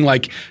was doing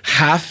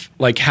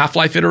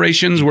Half-Life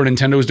iterations, where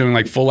Nintendo was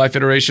doing full life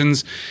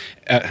iterations.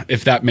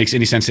 if that makes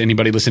any sense to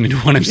anybody listening to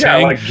what I'm Yeah,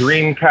 saying. like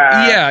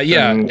Dreamcast.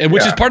 Yeah.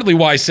 Which is partly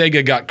why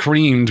Sega got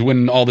creamed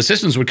when all the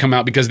systems would come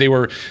out, because they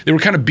were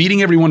kind of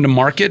beating everyone to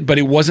market, but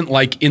it wasn't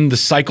like in the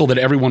cycle that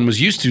everyone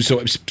was used to. So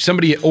if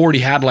somebody already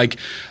had like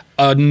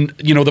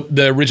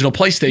the original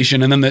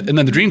PlayStation, and then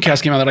the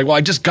Dreamcast came out. They're like, well,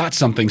 I just got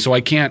something, so I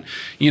can't,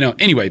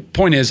 Anyway,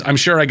 point is, I'm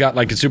sure I got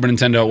like a Super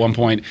Nintendo at one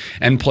point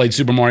and played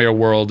Super Mario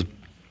World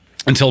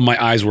until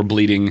my eyes were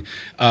bleeding,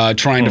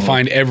 trying to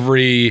find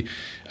every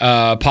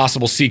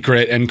possible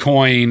secret and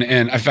coin.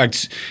 And in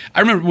fact,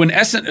 I remember when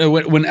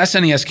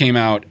SNES came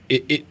out,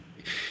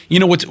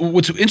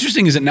 what's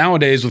interesting is that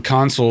nowadays with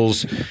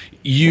consoles,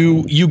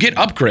 you get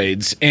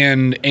upgrades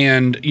and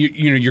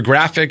your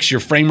graphics,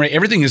 your frame rate,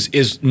 everything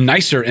is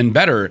nicer and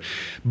better,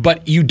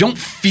 but you don't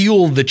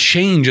feel the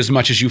change as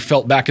much as you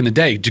felt back in the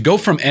day. To go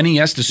from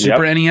NES to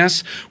Super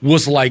NES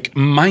was like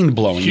mind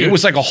blowing. It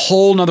was like a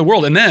whole nother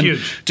world. And then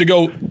to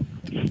go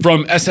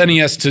from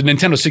SNES to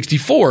Nintendo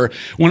 64,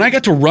 when I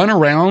got to run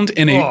around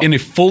in a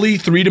fully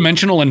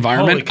three-dimensional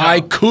environment,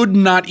 I could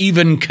not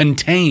even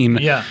contain.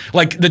 Yeah.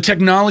 Like, the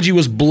technology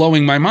was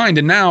blowing my mind.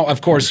 And now,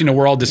 of course,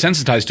 we're all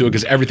desensitized to it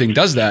because everything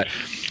does that.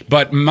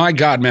 But my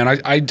God, man,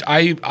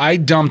 I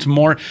dumped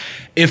more.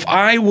 If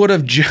I would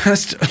have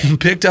just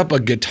picked up a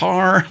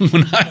guitar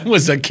when I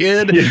was a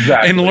kid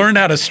and learned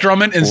how to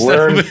strum it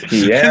instead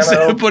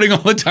of putting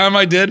all the time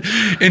I did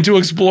into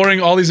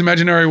exploring all these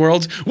imaginary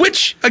worlds,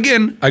 which,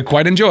 again, I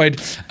quite enjoyed.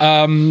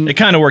 It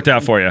kind of worked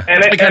out for you.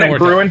 And it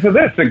grew into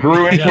this. It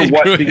grew into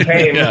what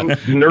became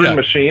Nerd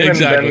Machine, and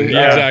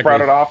then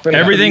spread it off.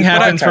 Everything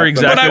happens for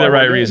exactly the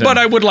right reason. But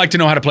I would like to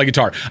know how to play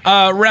guitar.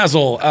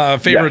 Razzle,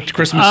 favorite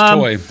Christmas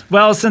toy?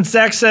 Well, since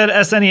Zach said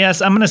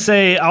SNES,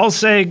 I'll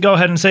say go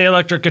ahead and say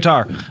electric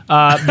guitar,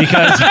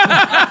 because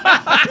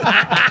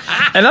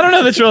and I don't know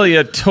if it's really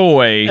a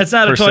toy. It's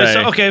not a toy.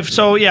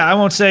 So I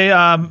won't say.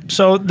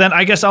 So then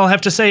I guess I'll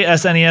have to say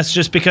SNES,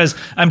 just because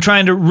I'm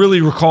trying to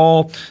really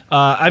recall.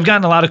 I've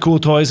gotten a lot of cool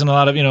toys and a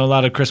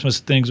lot of Christmas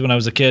things when I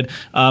was a kid,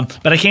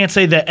 but I can't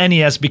say the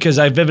NES because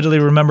I vividly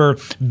remember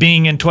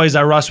being in Toys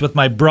R Us with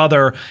my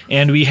brother,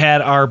 and we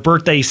had our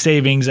birthday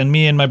savings, and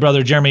me and my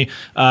brother Jeremy,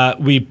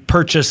 we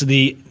purchased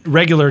the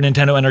regular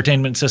Nintendo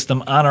Entertainment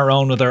System on our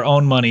own with our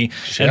own money.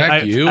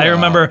 I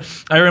remember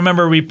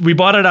we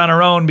bought it on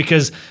our own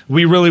because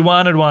we really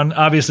wanted one,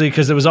 obviously,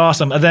 because it was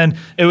awesome. And then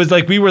it was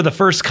like we were the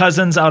first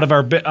cousins out of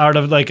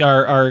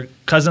our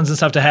cousins and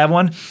stuff to have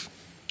one.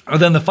 And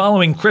then the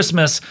following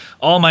Christmas,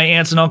 all my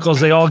aunts and uncles,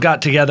 they all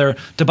got together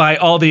to buy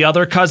all the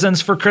other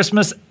cousins for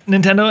Christmas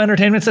Nintendo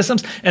Entertainment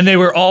Systems, and they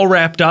were all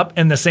wrapped up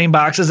in the same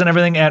boxes and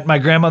everything at my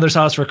grandmother's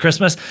house for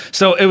Christmas.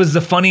 So it was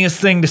the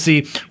funniest thing to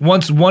see.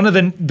 Once one of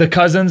the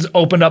cousins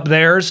opened up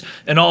theirs,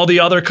 and all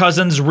the other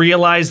cousins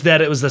realized that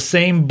it was the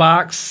same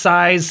box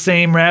size,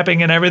 same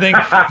wrapping and everything,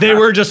 they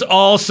were just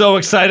all so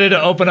excited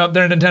to open up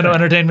their Nintendo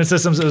Entertainment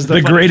Systems. It was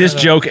the greatest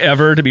joke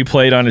ever to be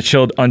played on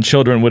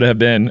children would have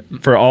been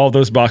for all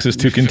those boxes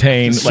to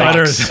contain like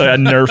a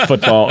Nerf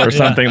football or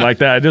something like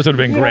that. This would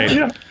have been great.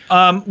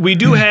 We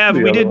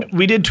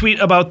did tweet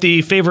about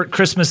the favorite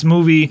Christmas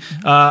movie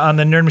on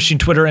the Nerd Machine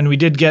Twitter, and we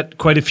did get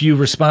quite a few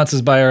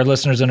responses by our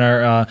listeners in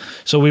our.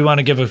 So we want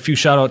to give a few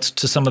shout outs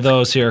to some of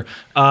those here.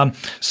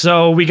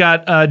 So we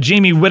got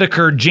Jamie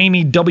Whitaker,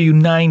 Jamie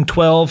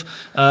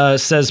W912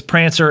 says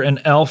Prancer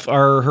and Elf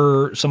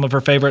are some of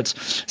her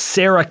favorites.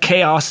 Sarah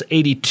Chaos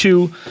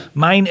 82,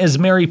 mine is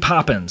Mary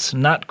Poppins,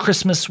 not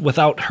Christmas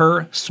without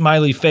her,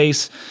 smiley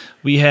face.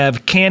 We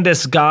have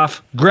Candace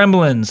Goff,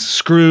 Gremlins,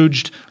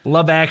 Scrooged,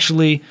 Love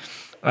Actually.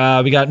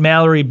 We got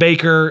Mallory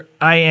Baker,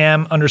 I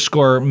am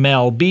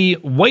 _Mal B,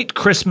 White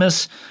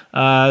Christmas.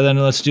 Then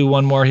let's do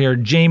one more here.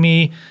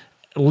 Jamie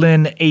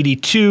Lynn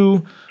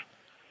 82.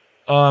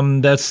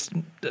 That's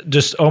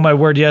just, oh my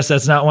word, yes,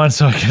 that's not one,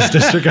 so I guess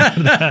disregard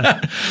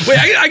that. Wait,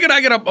 I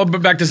gotta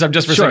back this up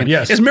just for a second.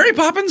 Yes. Is Mary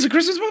Poppins a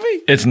Christmas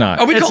movie? It's not.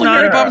 Are we calling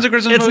Mary Poppins a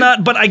Christmas movie? It's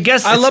not, but I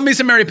guess I love me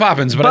some Mary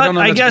Poppins, but I don't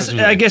know. I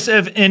guess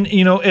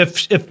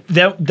if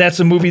that's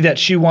a movie that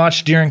she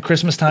watched during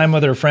Christmas time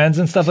with her friends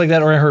and stuff like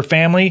that, or her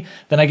family,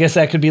 then I guess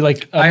that could be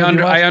like.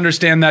 I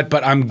understand that,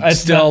 but I'm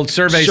still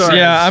survey. Sure.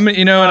 Yeah, I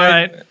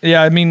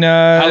mean,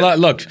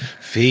 look.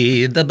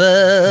 Feed the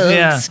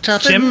birds. Yeah.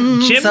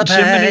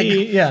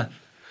 Chimney. Yeah.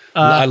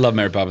 I love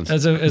Mary Poppins.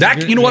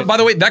 You know what? By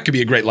the way, that could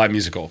be a great live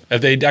musical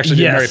if they actually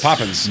did Mary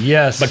Poppins.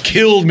 Yes, but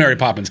killed Mary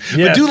Poppins.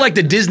 Yes. But do like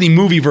the Disney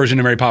movie version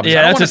of Mary Poppins.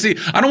 Yeah,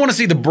 I don't want to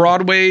see the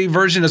Broadway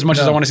version as much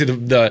as I want to see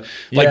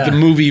the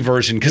movie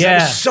version because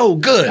that was so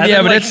good.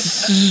 Yeah, but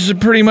it's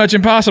pretty much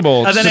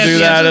impossible to do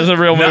that as a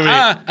real movie.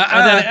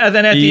 And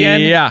then at the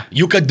end,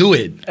 you could do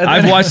it.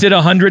 I've watched it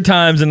 100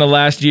 times in the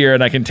last year,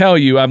 and I can tell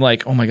you, I'm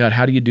like, oh my god,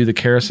 how do you do the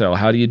carousel?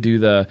 How do you do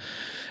the?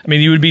 I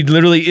mean, you would be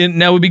literally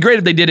now. It would be great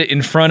if they did it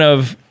in front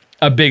of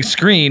a big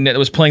screen that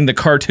was playing the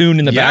cartoon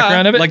in the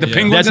background of it. Like the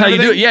penguins. That's how you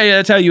do it. Yeah,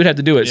 that's how you would have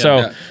to do it.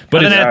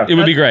 But it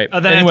would be great.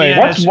 Anyway,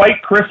 what's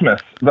White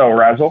Christmas, though,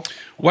 Razzle?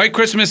 White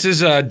Christmas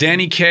is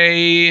Danny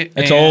Kaye.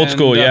 It's old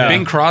school,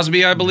 Bing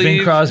Crosby, I believe.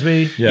 Bing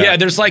Crosby. Yeah,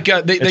 there's like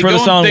it's where the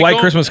song White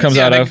Christmas comes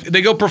out of.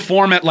 They go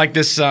perform at like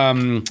this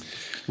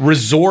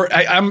resort.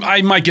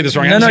 I might get this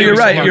wrong. No, you're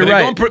right. You're They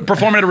right. go and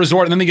perform at a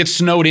resort, and then they get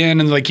snowed in,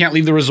 and they can't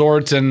leave the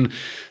resort, and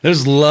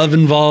there's love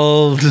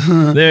involved.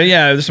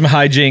 There's some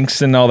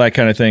hijinks and all that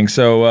kind of thing.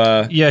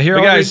 So Here,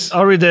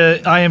 I'll read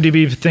the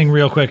IMDb thing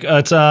real quick.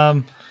 It's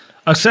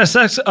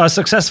a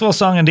successful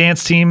song and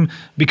dance team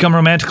become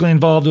romantically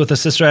involved with a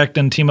sister act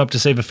and team up to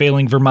save a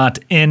failing Vermont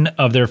inn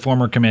of their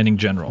former commanding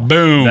general.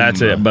 Boom.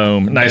 That's it.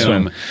 Boom. Nice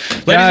Boom. one.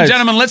 Ladies Guys, and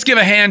gentlemen, let's give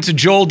a hand to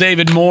Joel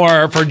David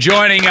Moore for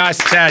joining us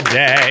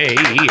today.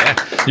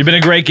 you've been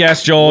a great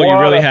guest, Joel. What you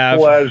really a have.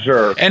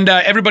 pleasure. And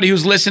everybody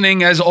who's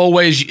listening, as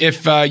always,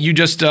 if you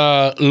just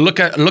look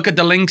at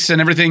the links and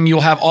everything,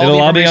 you'll have all It'll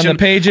the all be on information, the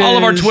pages. all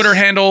of our Twitter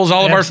handles,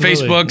 all of our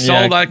Absolutely. Facebooks,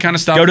 Yeah. all that kind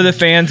of stuff. Go to the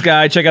fans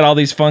guide. Check out all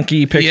these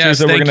funky pictures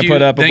that we're going to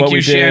put up of Thank what you,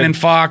 we did. Shannon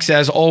Fox,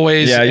 as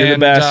always. Yeah, you're the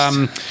best.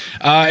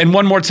 And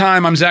one more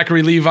time, I'm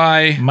Zachary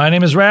Levi. My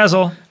name is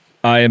Razzle.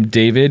 I am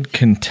David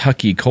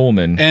Kentucky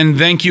Coleman. And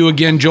thank you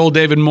again, Joel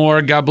David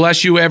Moore. God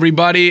bless you,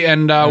 everybody.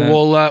 And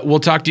we'll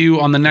talk to you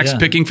on the next Yeah.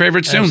 Picking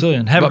Favorite soon. Absolutely.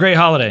 And have a great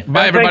holiday.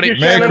 Bye, everybody. Thank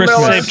you, Merry Shannon Christmas.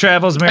 Miller. Safe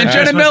travels. Merry And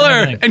Christmas. Shannon Miller,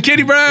 everything. and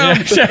Katie Brown,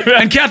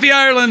 and Kathy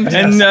Ireland.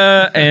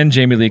 And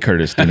Jamie Lee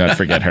Curtis. Do not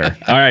forget her.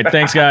 All right.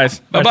 Thanks, guys.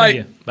 Bye-bye.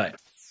 Thank you. Bye.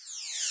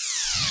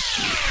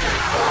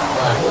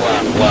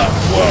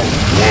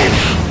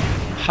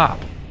 Pop.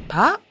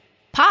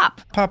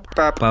 Pop.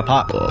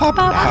 Pop.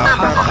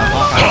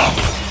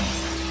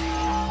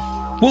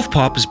 Wolf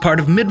Pop is part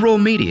of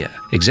Midroll Media,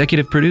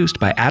 executive produced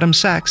by Adam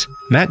Sachs,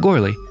 Matt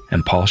Gorley,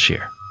 and Paul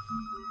Scheer.